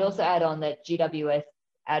 I would also add on that GWS,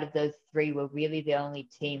 out of those three, were really the only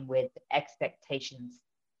team with expectations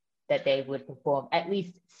that they would perform at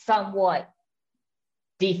least somewhat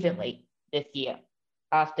decently this year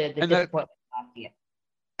after the disappointment last year.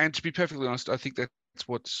 And to be perfectly honest, I think that's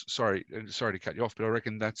sorry to cut you off, but I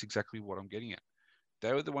reckon that's exactly what I'm getting at.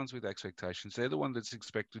 They were the ones with expectations. They're the one that's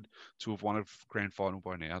expected to have won a grand final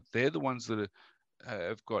by now. They're the ones that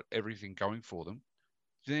have got everything going for them.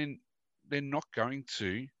 Then they're not going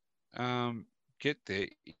to get there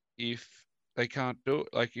if they can't do it.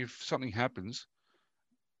 Like if something happens,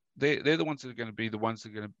 they're the ones that are going to be the ones that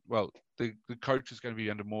are going to, well, the coach is going to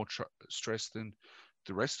be under more stress than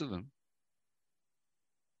the rest of them.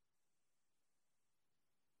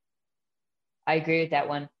 I agree with that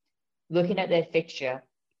one. Looking at their fixture,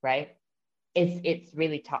 right, it's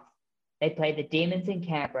really tough. They play the Demons in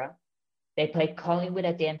Canberra. They play Collingwood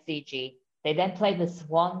at the MCG. They then play the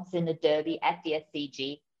Swans in the Derby at the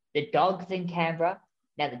SCG. The Dogs in Canberra.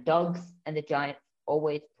 Now, the Dogs and the Giants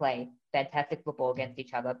always play fantastic football against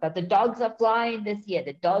each other, but the Dogs are flying this year.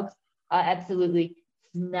 The Dogs are absolutely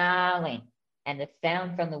snarling, and the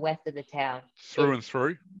sound from the west of the town through and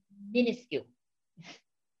through, minuscule.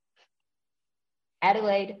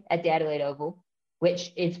 Adelaide at the Adelaide Oval,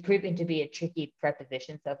 which is proving to be a tricky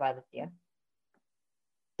preposition so far this year.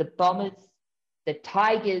 The Bombers, the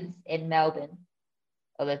Tigers in Melbourne,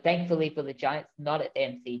 although thankfully for the Giants, not at the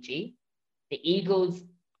MCG, the Eagles,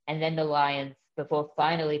 and then the Lions before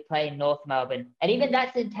finally playing North Melbourne. And even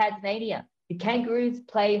that's in Tasmania. The Kangaroos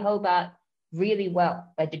play Hobart really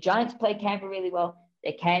well. Like the Giants play Canberra really well.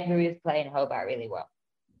 The Kangaroos play in Hobart really well.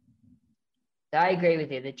 So I agree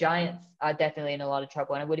with you. The Giants are definitely in a lot of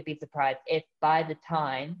trouble, and I wouldn't be surprised if by the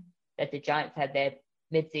time that the Giants had their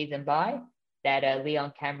mid-season bye, that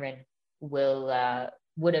Leon Cameron would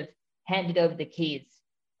have handed over the keys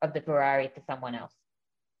of the Ferrari to someone else.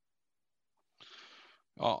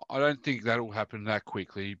 I don't think that'll happen that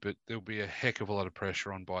quickly, but there'll be a heck of a lot of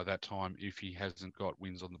pressure on by that time if he hasn't got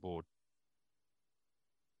wins on the board.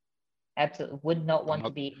 Absolutely. Would not want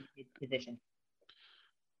to be in his position.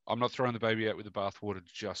 I'm not throwing the baby out with the bathwater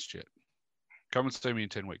just yet. Come and see me in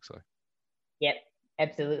 10 weeks, though. Yep,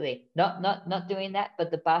 absolutely. Not doing that,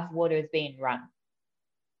 but the bathwater is being run.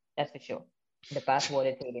 That's for sure. The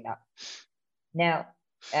bathwater is heating up. Now,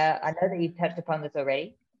 I know that you've touched upon this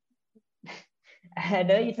already.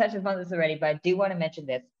 But I do want to mention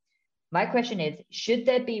this. My question is, should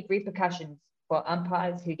there be repercussions for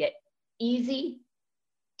umpires who get easy,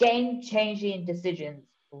 game-changing decisions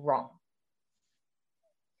wrong?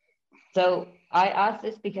 So I asked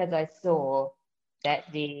this because I saw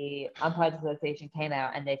that the Umpires Association came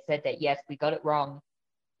out and they said that, yes, we got it wrong,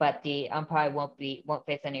 but the umpire won't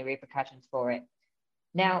face any repercussions for it.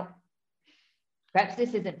 Now, perhaps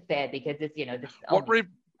this isn't fair because it's,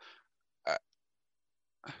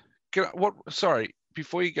 sorry,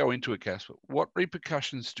 before you go into it, Casper, what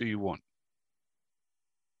repercussions do you want?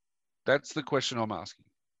 That's the question I'm asking.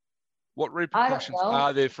 What repercussions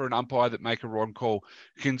are there for an umpire that make a wrong call,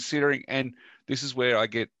 considering, and this is where I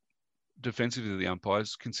get defensive of the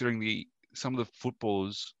umpires, considering some of the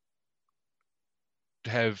footballers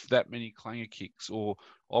have that many clanger kicks or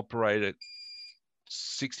operate at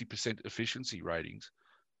 60% efficiency ratings,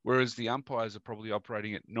 whereas the umpires are probably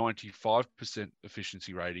operating at 95%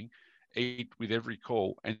 efficiency rating with every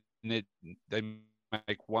call, and they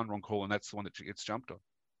make one wrong call, and that's the one that gets jumped on.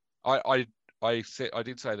 I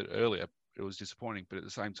did say that earlier. It was disappointing, but at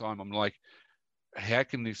the same time, I'm like, how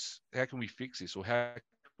can we fix this, or how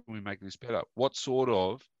can we make this better? What sort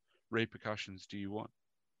of repercussions do you want?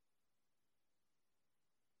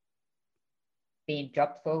 Being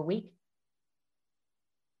dropped for a week.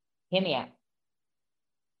 Hear me out.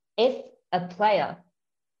 If a player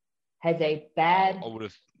has a bad, I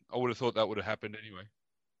would have thought that would have happened anyway.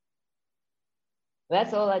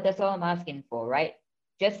 That's all I'm asking for, right?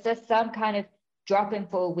 Just some kind of drop in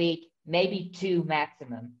for a week, maybe 2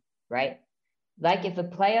 maximum, right? Like if a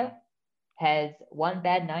player has one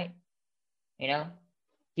bad night,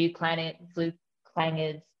 few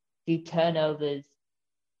clangers, few turnovers,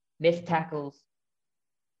 missed tackles,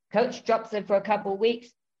 coach drops them for a couple of weeks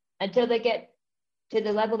until they get to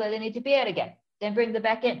the level that they need to be at again, then bring them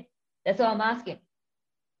back in. That's all I'm asking.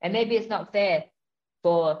 And maybe it's not fair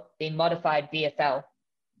for the modified VFL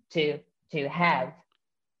to have,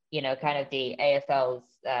 kind of the AFL's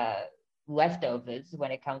leftovers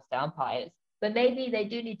when it comes to umpires. But maybe they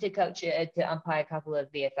do need to coach to umpire a couple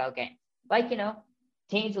of VFL games. Like,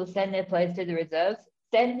 teams will send their players to the reserves,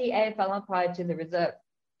 send the AFL umpire to the reserve.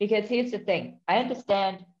 Because here's the thing. I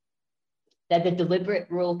understand that the deliberate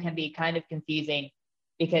rule can be kind of confusing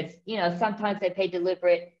because, sometimes they play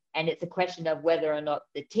deliberate and it's a question of whether or not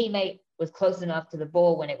the teammate was close enough to the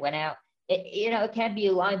ball when it went out. It can be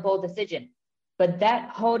a line ball decision, but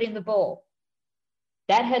that holding the ball,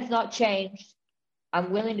 that has not changed.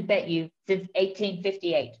 I'm willing to bet you since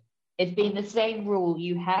 1858. It's been the same rule.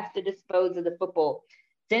 You have to dispose of the football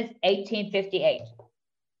since 1858.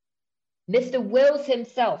 Mr. Wills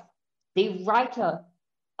himself, the writer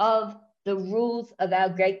of the rules of our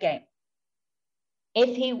great game,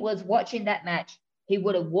 if he was watching that match, he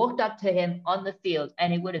would have walked up to him on the field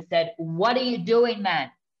and he would have said, "What are you doing, man?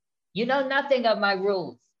 You know nothing of my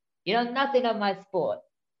rules. You know nothing of my sport."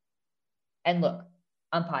 And look,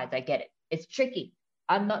 umpires, I get it. It's tricky.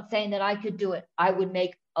 I'm not saying that I could do it. I would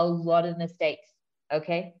make a lot of mistakes,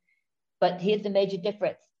 okay? But here's the major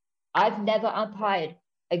difference. I've never umpired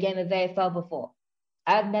a game of AFL before.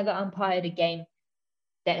 I've never umpired a game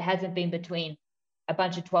that hasn't been between a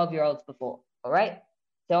bunch of 12-year-olds before, all right?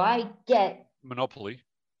 So I get... Monopoly.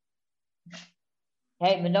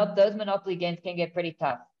 Hey, those Monopoly games can get pretty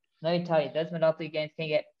tough. Let me tell you, those Monopoly games can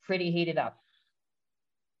get pretty heated up.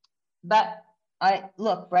 But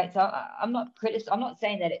look, right? So I'm not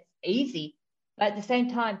saying that it's easy, but at the same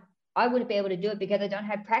time, I wouldn't be able to do it because I don't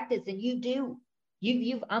have practice, and you do.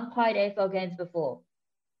 You've umpired AFL games before,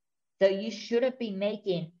 so you shouldn't be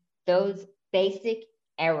making those basic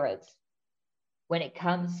errors when it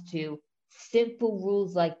comes to simple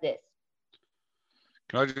rules like this.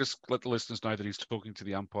 Can I just let the listeners know that he's talking to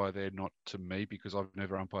the umpire there, not to me, because I've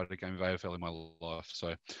never umpired a game of AFL in my life.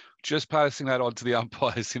 So just passing that on to the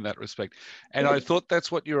umpires in that respect. And I thought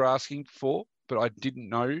that's what you were asking for, but I didn't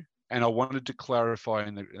know. And I wanted to clarify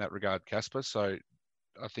in that regard, Casper. So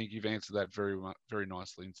I think you've answered that very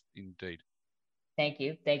nicely indeed. Thank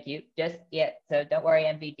you. So don't worry,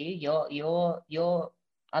 MVD. Your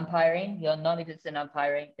umpiring, your non-existent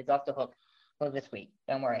umpiring is off the hook for this week.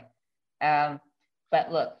 Don't worry. But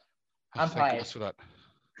look, umpires. Thank you for that.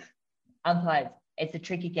 Umpires, it's a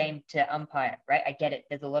tricky game to umpire, right? I get it.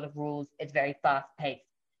 There's a lot of rules. It's very fast paced,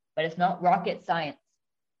 but it's not rocket science.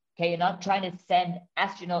 Okay, you're not trying to send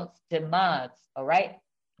astronauts to Mars, all right?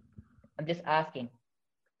 I'm just asking,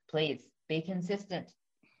 please be consistent.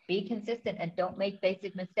 Be consistent and don't make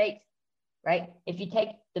basic mistakes, right? If you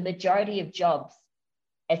take the majority of jobs,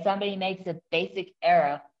 if somebody makes a basic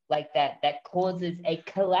error like that causes a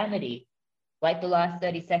calamity, like the last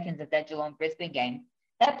 30 seconds of that Geelong-Brisbane game,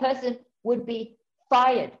 that person would be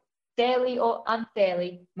fired, fairly or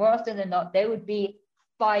unfairly. More often than not, they would be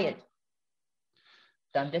fired.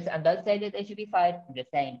 So I'm not saying that they should be fired. I'm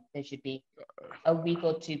just saying there should be a week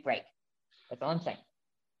or two break. That's all I'm saying.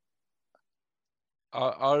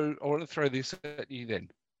 I want to throw this at you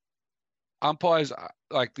then. Umpires,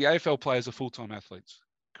 like the AFL players, are full-time athletes,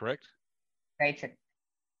 correct? Very true.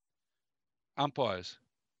 Umpires,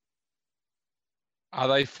 are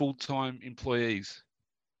they full-time employees?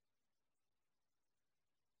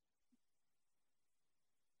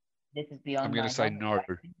 This is beyond. I'm going to say no.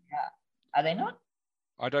 Are they not?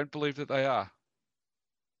 I don't believe that they are.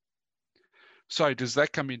 So does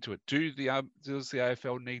that come into it? Does the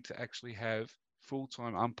AFL need to actually have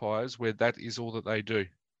full-time umpires where that is all that they do?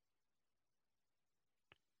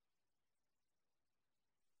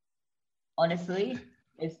 Honestly,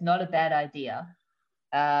 it's not a bad idea.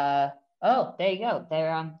 Oh, there you go.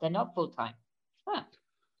 They're not full-time. Huh.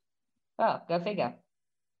 Oh, go figure.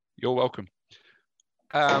 You're welcome.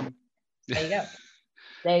 There you go.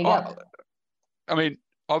 There you go. I mean,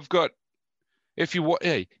 I've got. If you want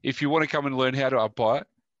to come and learn how to umpire,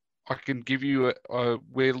 I can give you.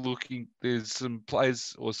 We're looking. There's some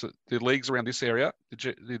players, or the leagues around this area.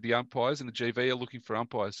 The umpires and the GV are looking for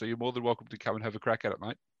umpires. So you're more than welcome to come and have a crack at it,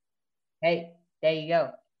 mate. Hey, there you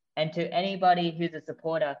go. And to anybody who's a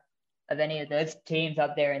supporter of any of those teams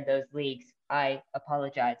up there in those leagues, I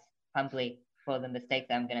apologize humbly for the mistakes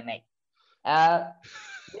I'm going to make.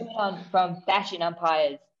 Moving on from bashing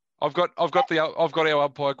umpires. I've got our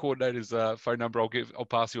umpire coordinator's phone number. I'll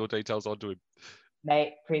pass your details on to him.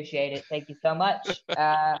 Mate, appreciate it. Thank you so much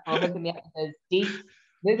for hooking me up with those deets.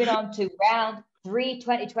 Moving on to round 3,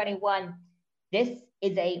 2021. This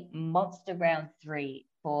is a monster round 3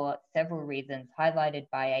 for several reasons, highlighted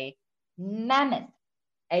by a mammoth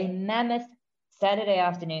Saturday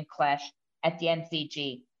afternoon clash at the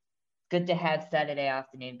MCG. Good to have Saturday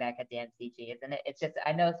afternoon back at the MCG, isn't it? It's just,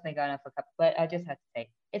 I know it's been going on for a couple, but I just have to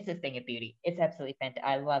say, it's a thing of beauty. It's absolutely fantastic.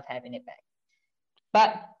 I love having it back.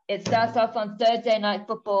 But it starts off on Thursday Night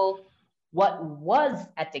Football, what was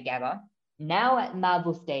at the Gabba, now at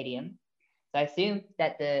Marvel Stadium. So I assume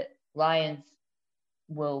that the Lions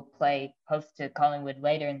will play host to Collingwood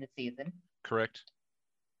later in the season. Correct.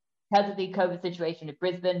 because of the COVID situation in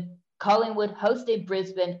Brisbane. Collingwood hosted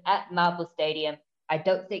Brisbane at Marvel Stadium. I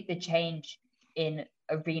don't think the change in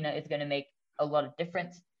arena is going to make a lot of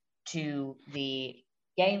difference to the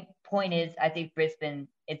game. Point is, I think Brisbane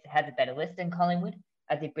has a better list than Collingwood.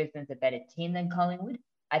 I think Brisbane's a better team than Collingwood.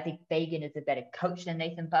 I think Fagan is a better coach than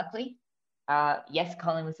Nathan Buckley. Yes,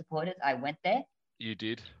 Collingwood supporters, I went there. You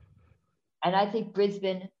did. And I think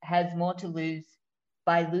Brisbane has more to lose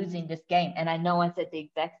by losing this game. And I know I said the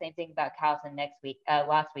exact same thing about Carlton last week,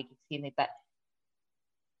 but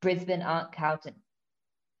Brisbane aren't Carlton.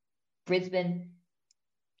 Brisbane,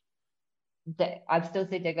 I still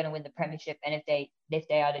think they're going to win the premiership. And if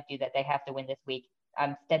they are to do that, they have to win this week.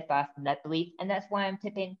 I'm steadfast in that belief. And that's why I'm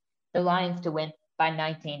tipping the Lions to win by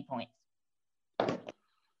 19 points.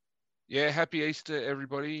 Yeah, happy Easter,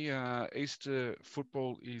 everybody. Easter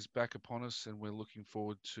football is back upon us, and we're looking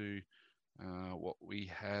forward to what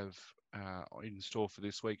we have in store for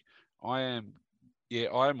this week. I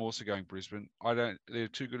am also going Brisbane. They're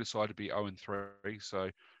too good a side to be 0-3, so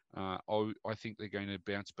I think they're going to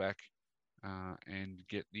bounce back and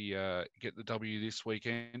get the W this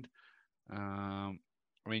weekend.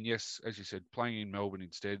 I mean, yes, as you said, playing in Melbourne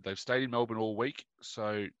instead. They've stayed in Melbourne all week,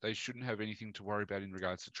 so they shouldn't have anything to worry about in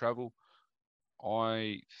regards to travel.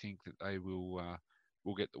 I think that they will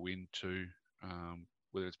get the win too,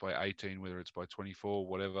 whether it's by 18, whether it's by 24,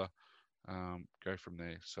 whatever. Go from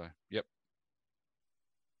there. So, yep.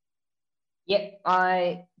 Yep,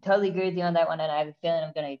 I totally agree with you on that one, and I have a feeling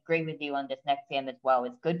I'm going to agree with you on this next game as well.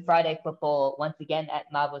 It's Good Friday football, once again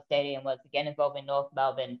at Marvel Stadium, once again involving North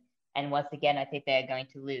Melbourne, and once again I think they're going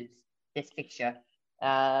to lose this fixture.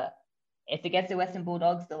 It's against the Western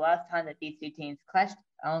Bulldogs, the last time that these two teams clashed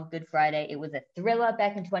on Good Friday. It was a thriller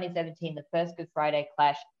back in 2017, the first Good Friday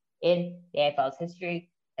clash in the AFL's history,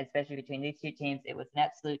 especially between these two teams. It was an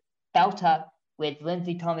absolute belter with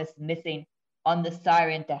Lindsay Thomas missing on the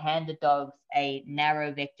siren to hand the Dogs a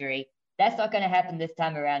narrow victory. That's not going to happen this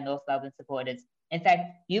time around, North Melbourne supporters. In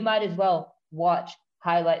fact, you might as well watch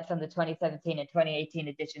highlights from the 2017 and 2018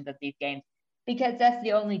 editions of these games, because that's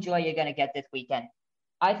the only joy you're going to get this weekend.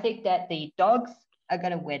 I think that the Dogs are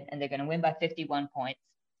going to win, and they're going to win by 51 points.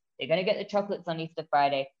 They're going to get the chocolates on Easter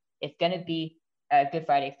Friday. It's going to be Good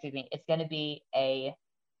Friday, excuse me. It's going to be a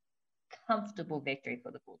comfortable victory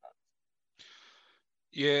for the Bulldogs.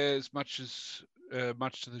 Yeah, as much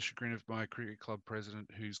to the chagrin of my cricket club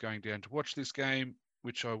president, who's going down to watch this game,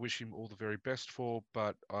 which I wish him all the very best for.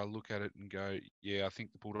 But I look at it and go, yeah, I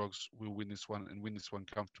think the Bulldogs will win this one and win this one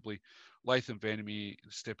comfortably. Latham Vandermeer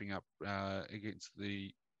stepping up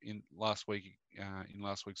in last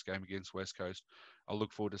week's game against West Coast. I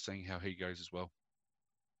look forward to seeing how he goes as well.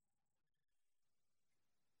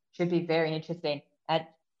 Should be very interesting.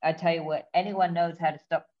 I tell you what, anyone knows how to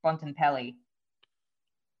stop Bontempelli,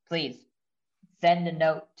 please send a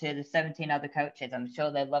note to the 17 other coaches. I'm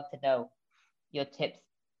sure they'd love to know your tips.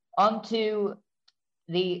 On to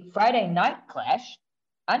the Friday night clash,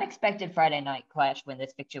 unexpected Friday night clash when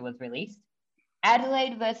this fixture was released.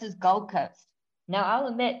 Adelaide versus Gold Coast. Now, I'll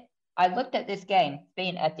admit, I looked at this game,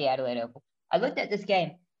 being at the Adelaide Oval. I looked at this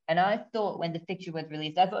game, and I thought when the fixture was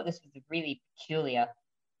released, I thought this was a really peculiar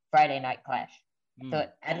Friday night clash. I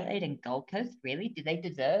thought, Adelaide and Gold Coast, really? Do they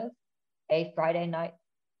deserve a Friday night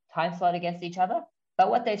time slot against each other? But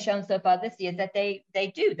what they've shown so far this year is that they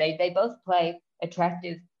do. They both play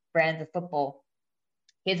attractive brands of football.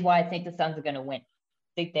 Here's why I think the Suns are going to win.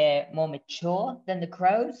 I think they're more mature than the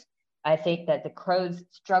Crows. I think that the Crows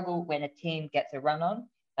struggle when a team gets a run on,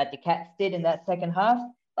 like the Cats did in that second half,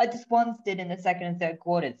 like the Swans did in the second and third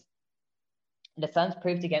quarters. The Suns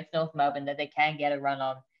proved against North Melbourne that they can get a run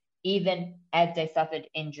on, even as they suffered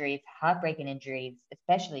injuries, heartbreaking injuries,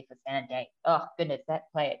 especially for Sanday. Oh, goodness,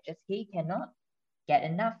 that player he cannot get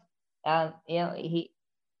enough.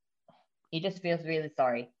 He just feels really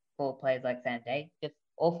sorry for players like Sanday. Just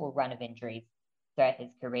awful run of injuries throughout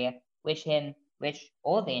his career. Wish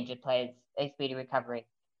all the injured players a speedy recovery.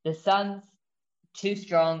 The Suns, too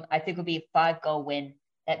strong. I think it'll be a 5-goal win.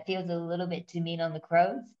 That feels a little bit too mean on the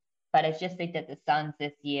Crows. But I just think that the Suns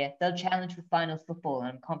this year, they'll challenge for finals football, and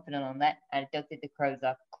I'm confident on that. I don't think the Crows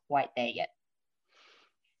are quite there yet.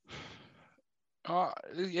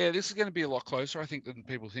 Yeah, this is going to be a lot closer, I think, than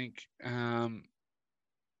people think. I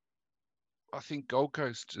think Gold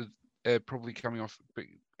Coast are probably coming off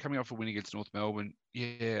a win against North Melbourne.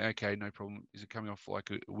 Yeah, okay, no problem. Is it coming off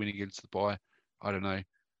like a win against the Bye? I don't know.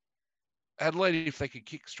 Adelaide, if they could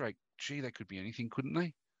kick straight, gee, they could be anything, couldn't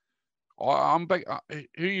they? I'm back.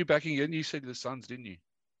 Who are you backing again? You said the Suns, didn't you?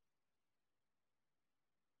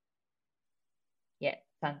 Yeah,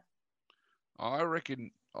 Suns. I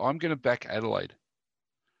reckon I'm going to back Adelaide.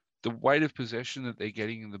 the weight of possession that they're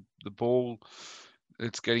getting and the ball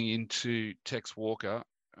that's getting into Tex Walker.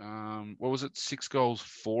 What was it? 6 goals,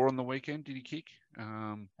 4 on the weekend. Did he kick?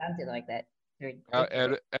 Something like that. Out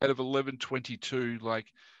of 11-22,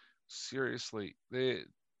 like seriously, they're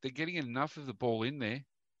getting enough of the ball in there.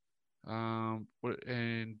 And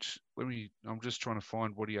I'm just trying to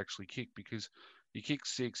find what he actually kicked, because he kicked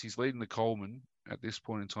 6. He's leading the Coleman at this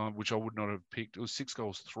point in time, which I would not have picked. It was 6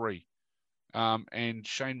 goals, 3. And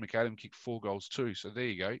Shane McAdam kicked 4 goals, 2. So there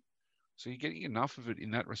you go. So you're getting enough of it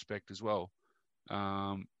in that respect as well.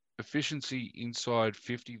 Efficiency inside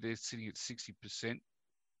 50, they're sitting at 60%,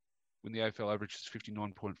 when the AFL average is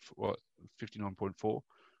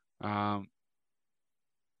 59.4.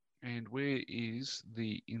 And where is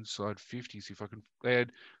the inside 50s? If I can, they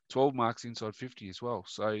had 12 marks inside 50 as well.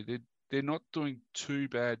 So they're not doing too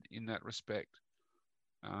bad in that respect.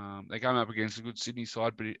 They came up against a good Sydney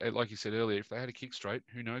side, but like you said earlier, if they had a kick straight,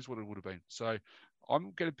 who knows what it would have been. So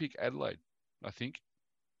I'm going to pick Adelaide, I think.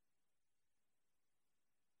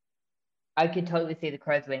 I could totally see the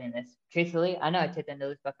Crows winning this. Truthfully, I know I took them to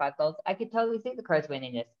lose by 5 goals. I could totally see the Crows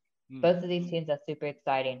winning this. Both of these teams are super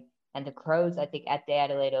exciting. And the Crows, I think, at the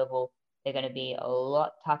Adelaide Oval, they're going to be a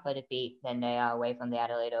lot tougher to beat than they are away from the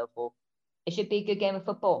Adelaide Oval. It should be a good game of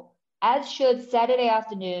football. As should Saturday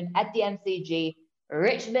afternoon at the MCG,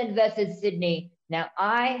 Richmond versus Sydney. Now,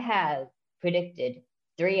 I have predicted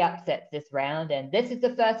 3 upsets this round, and this is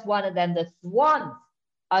the first one of them. The Swans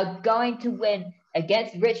are going to win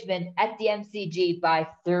against Richmond at the MCG by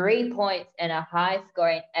 3 points in a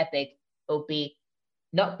high-scoring epic. It'll be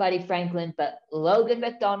not Buddy Franklin, but Logan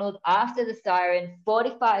McDonald after the siren,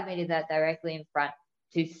 45 meters out directly in front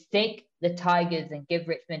to sink the Tigers and give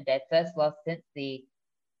Richmond their first loss since the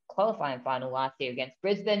qualifying final last year against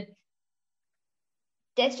Brisbane.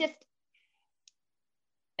 There's just,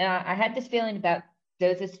 I had this feeling about,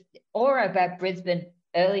 there's this aura about Brisbane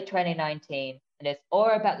early 2019, and there's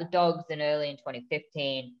aura about the Dogs in early in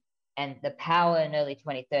 2015, and the Power in early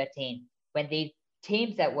 2013, when these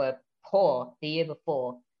teams that were poor the year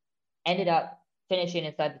before ended up finishing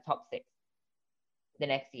inside the top 6 the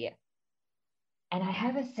next year. And I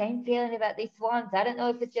have the same feeling about these Swans. I don't know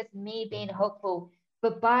if it's just me being hopeful,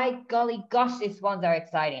 but by golly gosh, these Swans are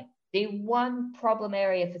exciting. The one problem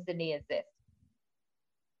area for Sydney is this.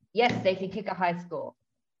 Yes, they can kick a high score,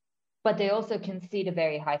 but they also concede a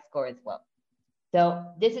very high score as well. So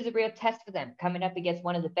this is a real test for them, coming up against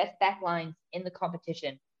one of the best backlines in the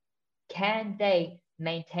competition. Can they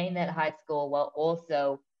maintain that high score while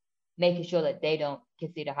also making sure that they don't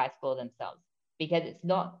concede a high score themselves? Because it's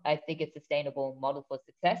not, I think, a sustainable model for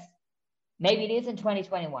success. Maybe it is in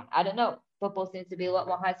 2021. I don't know. Football seems to be a lot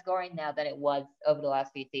more high scoring now than it was over the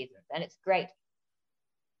last few seasons, and it's great.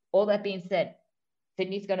 All that being said,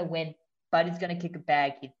 Sydney's going to win. Buddy's going to kick a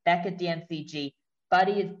bag. He's back at the MCG.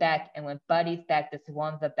 Buddy is back, and when Buddy's back, the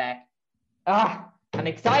Swans are back. I'm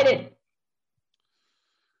excited.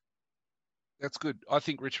 That's good. I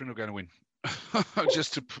think Richmond are going to win.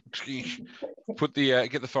 Just to put the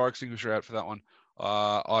get the fire extinguisher out for that one.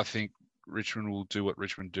 I think Richmond will do what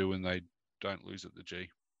Richmond do, and they don't lose at the G.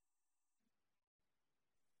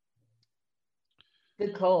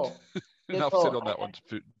 Good call. Enough said on that one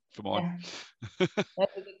for mine.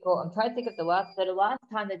 That's a good call. I'm trying to think of the last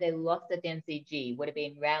time that they lost at the MCG would have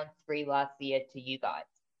been round 3 last year to you guys.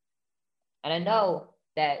 And I know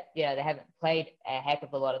that, they haven't played a heck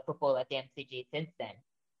of a lot of football at the MCG since then.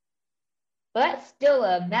 But that's still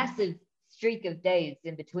a massive streak of days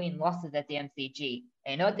in between losses at the MCG.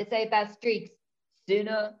 And you know what they say about streaks?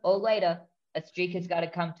 Sooner or later, a streak has got to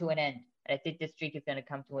come to an end. And I think this streak is going to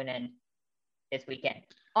come to an end this weekend.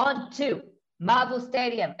 On to Marvel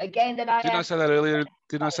Stadium, a game that Didn't I say that earlier?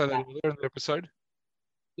 Didn't I say that earlier in the episode?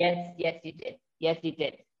 Yes, you did. Yes, you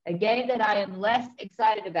did. A game that I am less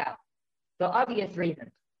excited about for obvious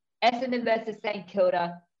reasons. Essendon versus St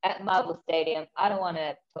Kilda at Marvel Stadium. I don't want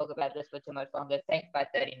to talk about this for too much longer. Saints by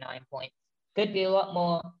 39 points. Could be a lot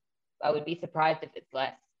more. I would be surprised if it's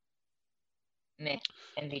less. Meh.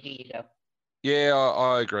 MVG, you go. Yeah,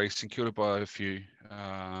 I agree. St Kilda by a few.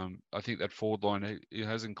 I think that forward line, it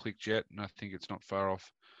hasn't clicked yet, and I think it's not far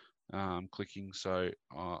off clicking. So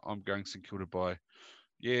I'm going St Kilda by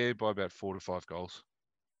about 4 to 5 goals.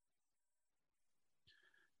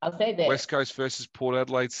 I'll say this. West Coast versus Port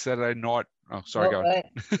Adelaide Saturday night. Oh, sorry, go on.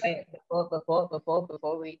 Wait,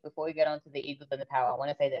 before we get on to the Eagles and the Power, I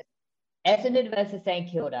want to say this. Essendon versus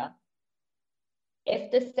St Kilda.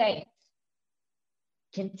 If the Saints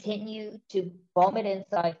continue to bomb it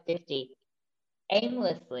inside 50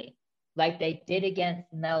 aimlessly, like they did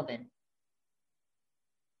against Melbourne,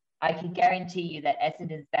 I can guarantee you that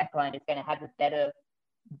Essendon's backline is going to have a better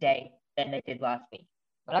day than they did last week.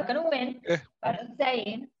 We're not going to win, Yeah. but I'm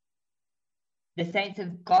saying the Saints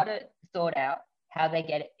have got to sort out how they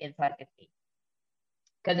get it inside 50.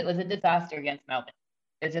 Because it was a disaster against Melbourne.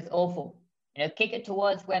 It was just awful. Kick it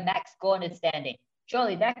towards where Max Gawn is standing.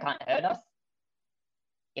 Surely that can't hurt us.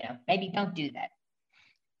 Maybe don't do that.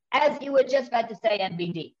 As you were just about to say,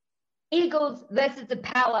 MVD, Eagles versus the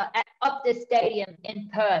Power at Optus Stadium in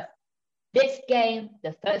Perth. This game,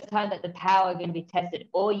 the first time that the Power are going to be tested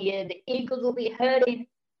all year. The Eagles will be hurting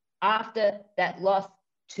after that loss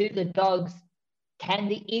to the Dogs. Can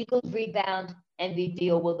the Eagles rebound, MVD,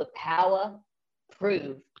 or will the Power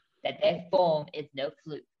prove that their form is no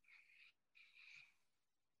fluke?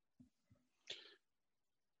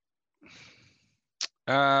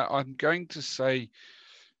 I'm going to say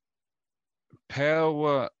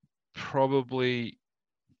Power probably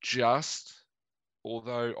just,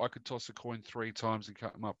 although I could toss a coin 3 times and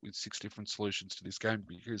come up with 6 different solutions to this game,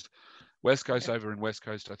 because West Coast over in West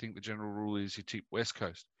Coast, I think the general rule is you tip West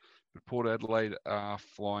Coast. But Port Adelaide are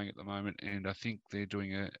flying at the moment, and I think they're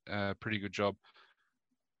doing a pretty good job.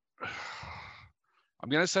 I'm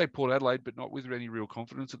going to say Port Adelaide, but not with any real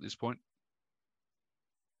confidence at this point.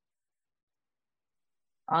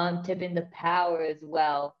 I'm tipping the Power as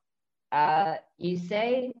well. You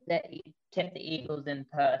say that you tip the Eagles in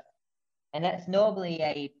Perth, and that's normally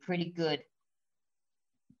a pretty good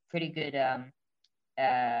vein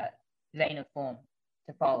of form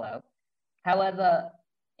to follow. However,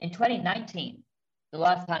 in 2019, the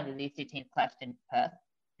last time that these two teams clashed in Perth,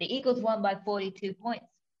 the Eagles won by 42 points.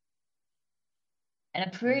 And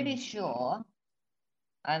I'm pretty sure,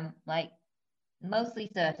 I'm mostly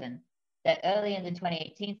certain, that early in the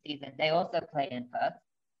 2018 season, they also played in Perth.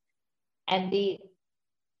 And the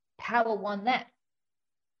Power won that.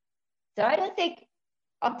 So I don't think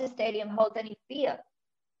Optus Stadium holds any fear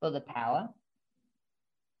for the Power.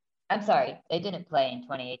 I'm sorry, they didn't play in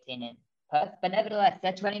 2018 in Perth, but nevertheless,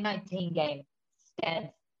 that 2019 game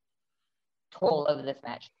stands tall over this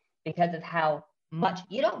match because of how much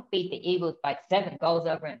you don't beat the Eagles by 7 goals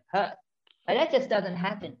over in Perth. That just doesn't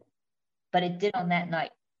happen. But it did on that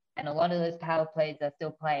night. And a lot of those Power players are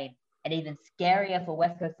still playing. And even scarier for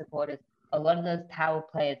West Coast supporters, a lot of those Power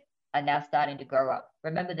players are now starting to grow up.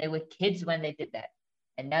 Remember, they were kids when they did that.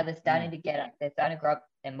 And now they're starting to get up. They're starting to grow up.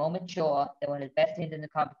 They're more mature. They're one of the best teams in the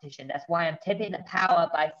competition. That's why I'm tipping the Power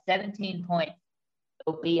by 17 points.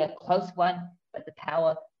 It'll be a close one, but the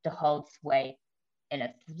Power to hold sway in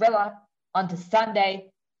a thriller onto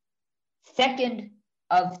Sunday. Second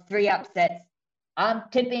of 3 upsets. I'm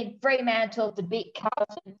tipping Fremantle to beat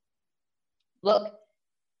Carlton. Look,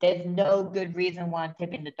 there's no good reason why I'm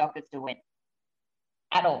tipping the Dockers to win.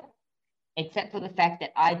 At all. Except for the fact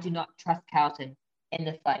that I do not trust Carlton in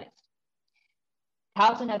the slightest.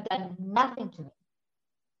 Carlton have done nothing to me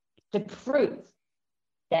to prove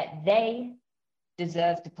that they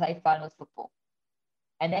deserve to play finals football.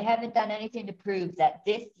 And they haven't done anything to prove that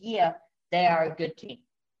this year they are a good team.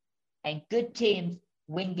 And good teams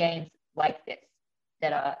win games like this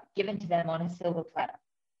that are given to them on a silver platter.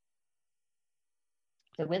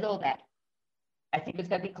 So with all that, I think it's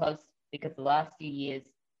going to be close because the last few years,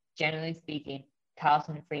 generally speaking,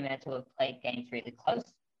 Carlton and Fremantle have played games really close.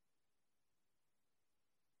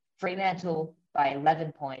 Fremantle by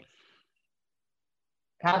 11 points.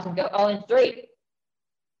 Carlton go 0-3.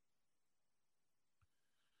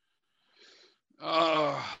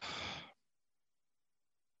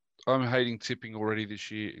 I'm hating tipping already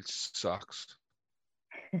this year. It sucks.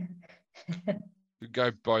 You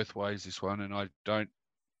go both ways this one, and I don't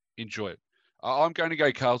enjoy it. I'm going to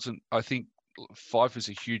go Carlton. I think Fife is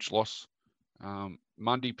a huge loss.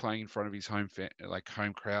 Mundy playing in front of his home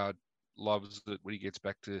crowd, loves it when he gets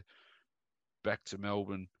back to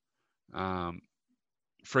Melbourne.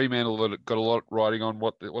 Fremantle got a lot riding on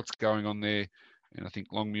what's going on there, and I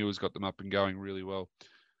think Longmuir's got them up and going really well.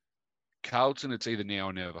 Carlton, it's either now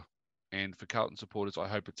or never, and for Carlton supporters, I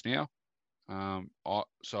hope it's now.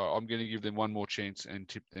 So I'm going to give them one more chance and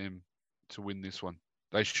tip them to win this one.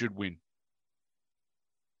 They should win.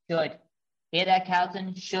 Should. Hear that,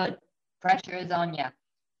 Carlton? Should. Pressure is on you.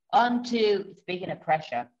 On to, speaking of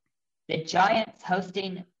pressure, the Giants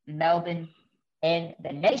hosting Melbourne in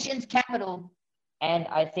the nation's capital. And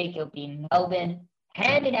I think it'll be Melbourne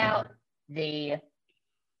handing out the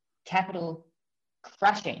capital,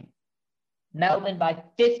 crushing Melbourne by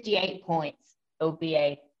 58 points. It'll be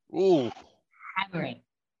a hammering.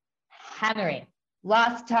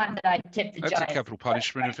 Last time that I tipped the Giants. That's a capital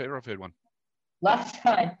punishment if ever I've heard one. Last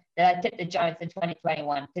time that I tipped the Giants in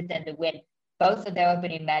 2021, tipped them to win both of their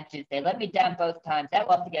opening matches. They let me down both times. That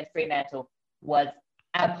loss against Fremantle was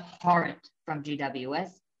abhorrent from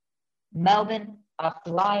GWS. Melbourne are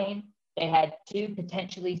flying. They had two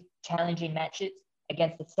potentially challenging matches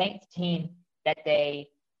against the Saints team that they,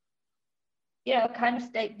 kind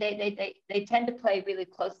of they tend to play really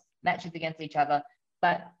close matches against each other.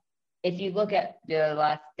 But if you look at the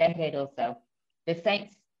last decade or so, the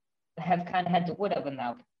Saints have kind of had the wood over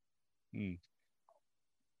Melbourne.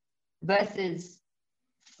 Versus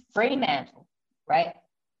Fremantle, right?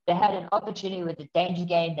 They had an opportunity with the Danger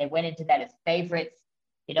game. They went into that as favourites.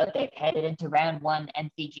 They've headed into round one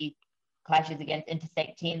MCG clashes against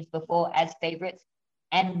interstate teams before as favourites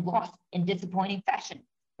and lost in disappointing fashion,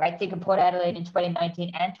 right? Think of Port Adelaide in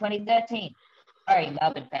 2019 and 2013. Sorry,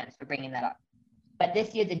 Melbourne fans, for bringing that up. But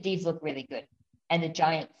this year, the D's look really good. And the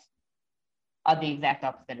Giants are the exact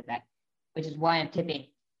opposite of that, which is why I'm tipping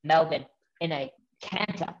Melbourne in a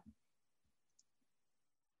canter.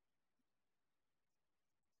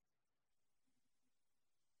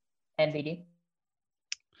 NBD?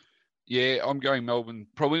 Yeah, I'm going Melbourne.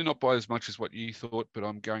 Probably not by as much as what you thought, but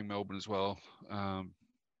I'm going Melbourne as well.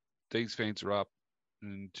 D's fans are up.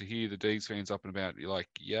 And to hear the D's fans up and about, you're like,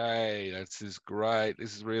 yay, this is great.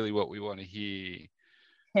 This is really what we want to hear.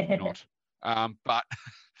 Not. But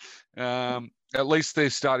at least they're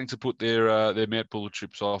starting to put their Mount Buller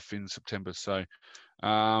trips off in September. So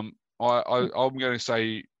I'm going to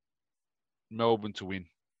say Melbourne to win.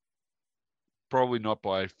 Probably not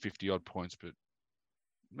by 50-odd points, but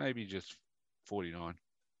maybe just 49.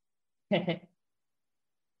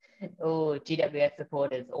 Oh, GWS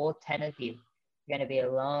supporters, all 10 of you. It's going to be a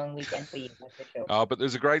long weekend for you, that's for sure. But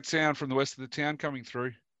there's a great sound from the west of the town coming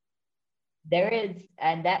through. There is,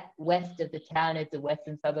 and that west of the town is the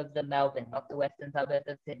western suburbs of Melbourne, not the western suburbs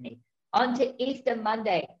of Sydney. On to Easter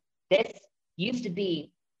Monday. This used to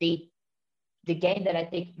be the game that I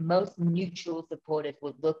think most neutral supporters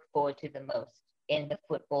would look forward to the most in the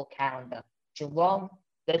football calendar. Geelong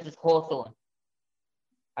versus Hawthorn.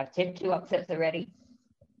 I've tipped 2 upsets already,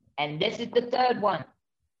 and this is the third one.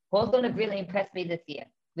 Hawthorn have really impressed me this year,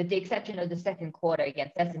 with the exception of the second quarter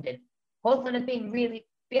against Essendon. Hawthorn have been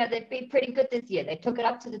they've been pretty good this year. They took it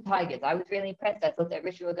up to the Tigers. I was really impressed. I thought that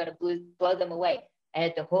Richmond were going to blow them away,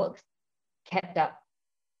 and the Hawks kept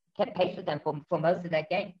pace with them for most of that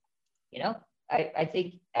game. I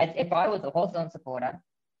think if I was a Hawthorn supporter,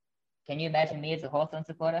 can you imagine me as a Hawthorn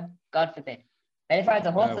supporter? God forbid. But if I was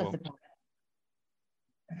a Hawthorn supporter,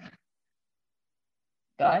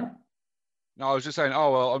 go on. No, I was just saying,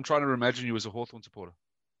 I'm trying to imagine you as a Hawthorn supporter.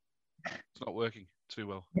 It's not working too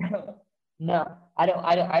well. No, I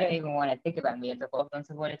don't even want to think about me as a Hawthorn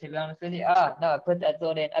supporter, to be honest with you. Oh, no, I put that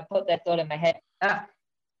thought in my head.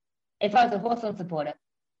 If I was a Hawthorn supporter,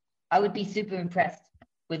 I would be super impressed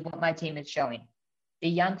with what my team is showing. The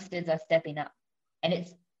youngsters are stepping up, and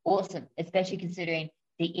it's awesome, especially considering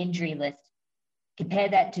the injury list. Compare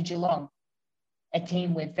that to Geelong, a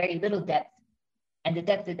team with very little depth, and the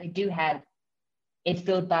depth that they do have is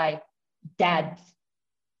filled by dads.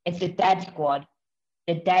 It's the dad squad,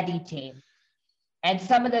 the daddy team. And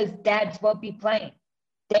some of those dads won't be playing.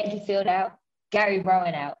 Dangerfield out, Gary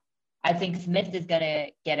Rowan out. I think Smith is going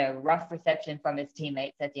to get a rough reception from his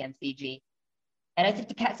teammates at the MCG. And I think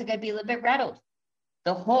the Cats are going to be a little bit rattled.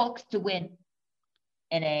 The Hawks to win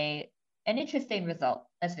in an interesting result,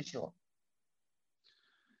 that's for sure.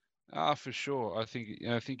 For sure. I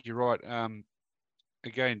think you're right.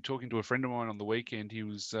 Again, talking to a friend of mine on the weekend,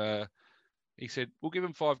 he said, "We'll give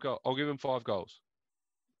them 5 goals. I'll give them 5 goals.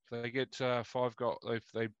 If they get 5 goals,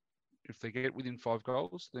 if they get within 5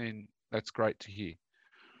 goals, then that's great to hear."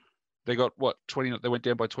 They got 20? They went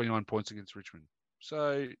down by 29 points against Richmond,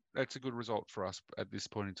 so that's a good result for us at this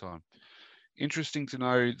point in time. Interesting to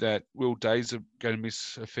know that Will Days are going to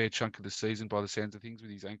miss a fair chunk of the season by the sounds of things with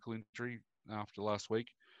his ankle injury after last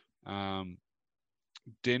week.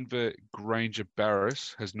 Denver Granger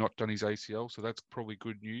Barris has not done his ACL, so that's probably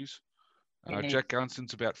good news. Jack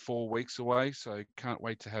Gunston's about 4 weeks away, so can't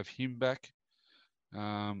wait to have him back.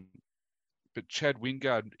 But Chad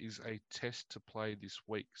Wingard is a test to play this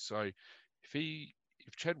week. So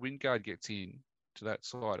if Chad Wingard gets in to that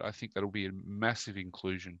side, I think that'll be a massive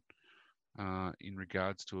inclusion in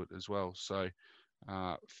regards to it as well. So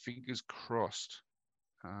fingers crossed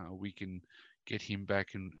we can get him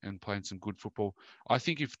back and playing some good football. I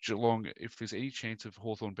think if there's any chance of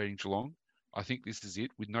Hawthorn beating Geelong, I think this is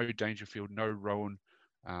it. With no Dangerfield, no Rowan,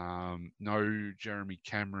 no Jeremy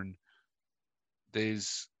Cameron,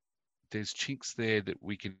 there's chinks there that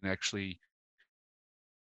we can actually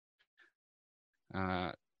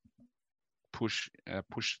push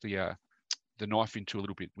the knife into a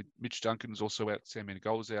little bit. With Mitch Duncan is also out, Sam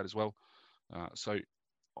Menegola's out as well. So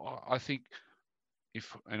I think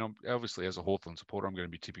obviously as a Hawthorn supporter, I'm going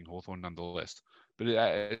to be tipping Hawthorn nonetheless. But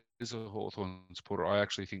as a Hawthorn supporter, I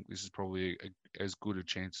actually think this is probably as good a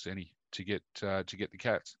chance as any to get the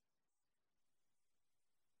Cats.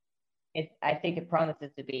 I think it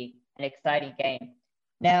promises to be an exciting game.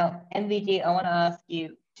 Now, MVD, I want to ask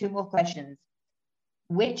you 2 more questions.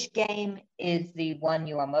 Which game is the one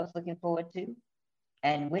you are most looking forward to?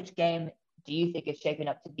 And which game do you think is shaping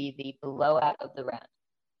up to be the blowout of the round?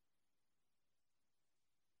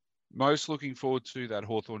 Most looking forward to that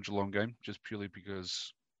Hawthorn Geelong game, just purely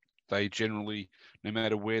because they generally, no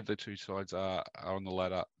matter where the two sides are on the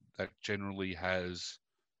ladder, that generally has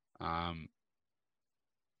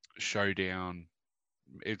showdown.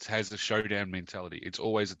 It has a showdown mentality. It's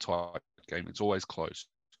always a tight game. It's always close.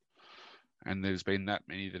 And there's been that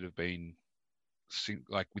many that have been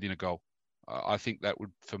like within a goal. I think that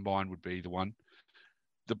for mine would be the one.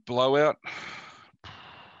 The blowout,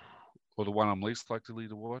 or the one I'm least likely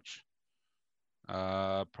to watch,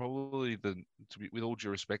 probably with all due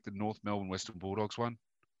respect, the North Melbourne Western Bulldogs one.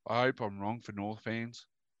 I hope I'm wrong for North fans,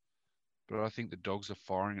 but I think the Dogs are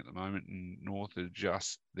firing at the moment, and North are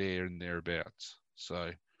just there and thereabouts.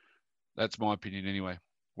 So that's my opinion anyway.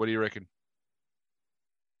 What do you reckon?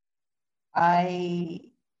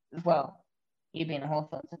 Well, you being a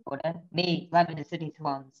Hawthorn supporter, me loving the Sydney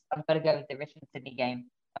Swans, I've got to go with the Richmond Sydney game.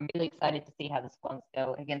 I'm really excited to see how the Swans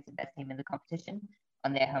go against the best team in the competition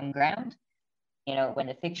on their home ground. You know, when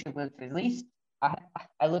the fixture was released, I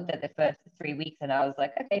looked at the first 3 weeks and I was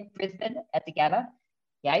like, okay, Brisbane at the Gabba,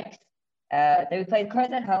 yikes. They played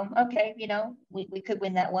Crows at home. Okay, you know, we could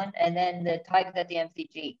win that one. And then the Tigers at the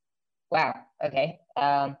MCG. Wow, okay.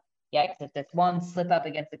 Yikes, if the Swans slip up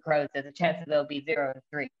against the Crows, there's a chance that they'll be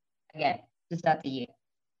 0-3. Again, to start the year.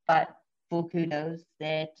 But full kudos,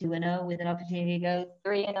 they're 2-0 with an opportunity to go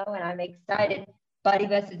 3-0, and I'm excited. Buddy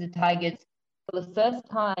versus the Tigers for the first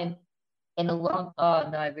time in a long... Oh,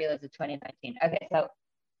 no, I realized it's 2019. Okay, so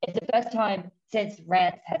it's the first time since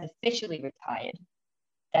Rance has officially retired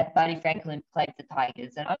that Buddy Franklin plays the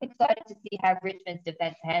Tigers. And I'm excited to see how Richmond's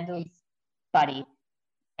defense handles Buddy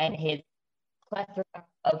and his plethora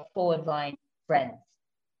of forward line friends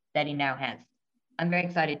that he now has. I'm very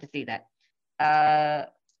excited to see that.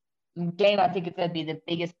 Game, I think it's going to be the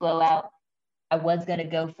biggest blowout. I was going to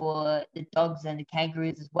go for the Dogs and the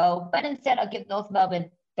Kangaroos as well, but instead I'll give North Melbourne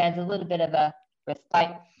fans a little bit of a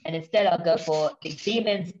respite, and instead I'll go for the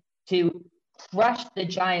Demons to crush the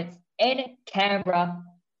Giants in Canberra.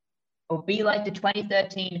 It'll be like the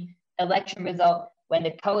 2013 election result when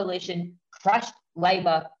the coalition crushed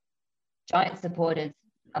Labor. Giant supporters,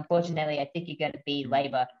 unfortunately, I think you're going to be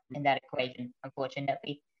Labor in that equation,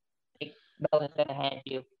 unfortunately. Melbourne's going to hand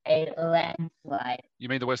you a landslide. You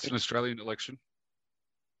mean the Western Australian election?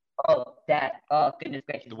 Oh, goodness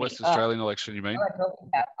gracious. The Western Australian election, you mean?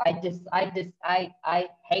 I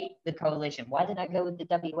hate the coalition. Why didn't I go with the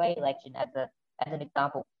WA election as an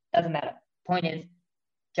example? Doesn't matter. Point is,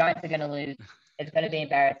 Giants are going to lose. It's going to be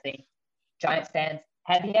embarrassing. Giants fans,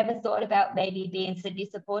 have you ever thought about maybe being Sydney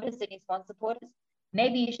supporters, Sydney Swans supporters?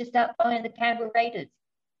 Maybe you should start following the Canberra Raiders.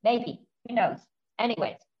 Maybe. Who knows?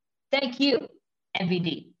 Anyways, thank you,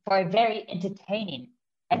 MVD, for a very entertaining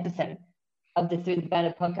episode of the Through the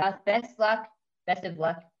Banner podcast. Best of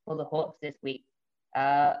luck for the Hawks this week.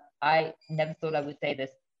 I never thought I would say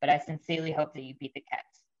this, but I sincerely hope that you beat the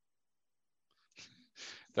Cats.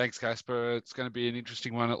 Thanks, Casper. It's going to be an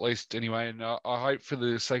interesting one, at least, anyway. And I hope, for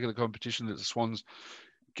the sake of the competition, that the Swans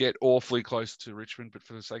get awfully close to Richmond. But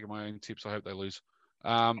for the sake of my own tips, I hope they lose.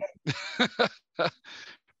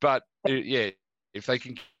 But yeah, if they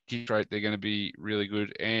can keep straight, they're going to be really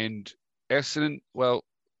good. And Essendon, well,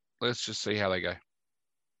 let's just see how they go.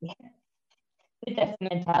 Yeah, that's the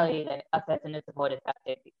mentality that us Essendon supporters have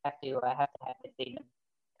to have this season.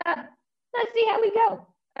 Let's see how we go.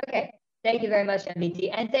 Okay. Thank you very much,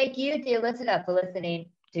 MVT. And thank you, dear listener, for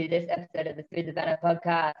listening to this episode of the Through the Banner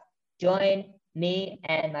podcast. Join me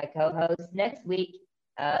and my co-host next week.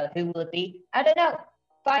 Who will it be? I don't know.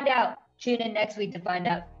 Find out. Tune in next week to find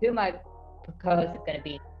out who my co-host is going to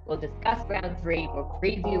be. We'll discuss round 3. We'll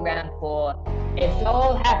preview round 4. It's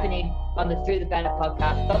all happening on the Through the Banner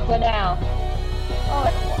podcast. But for now,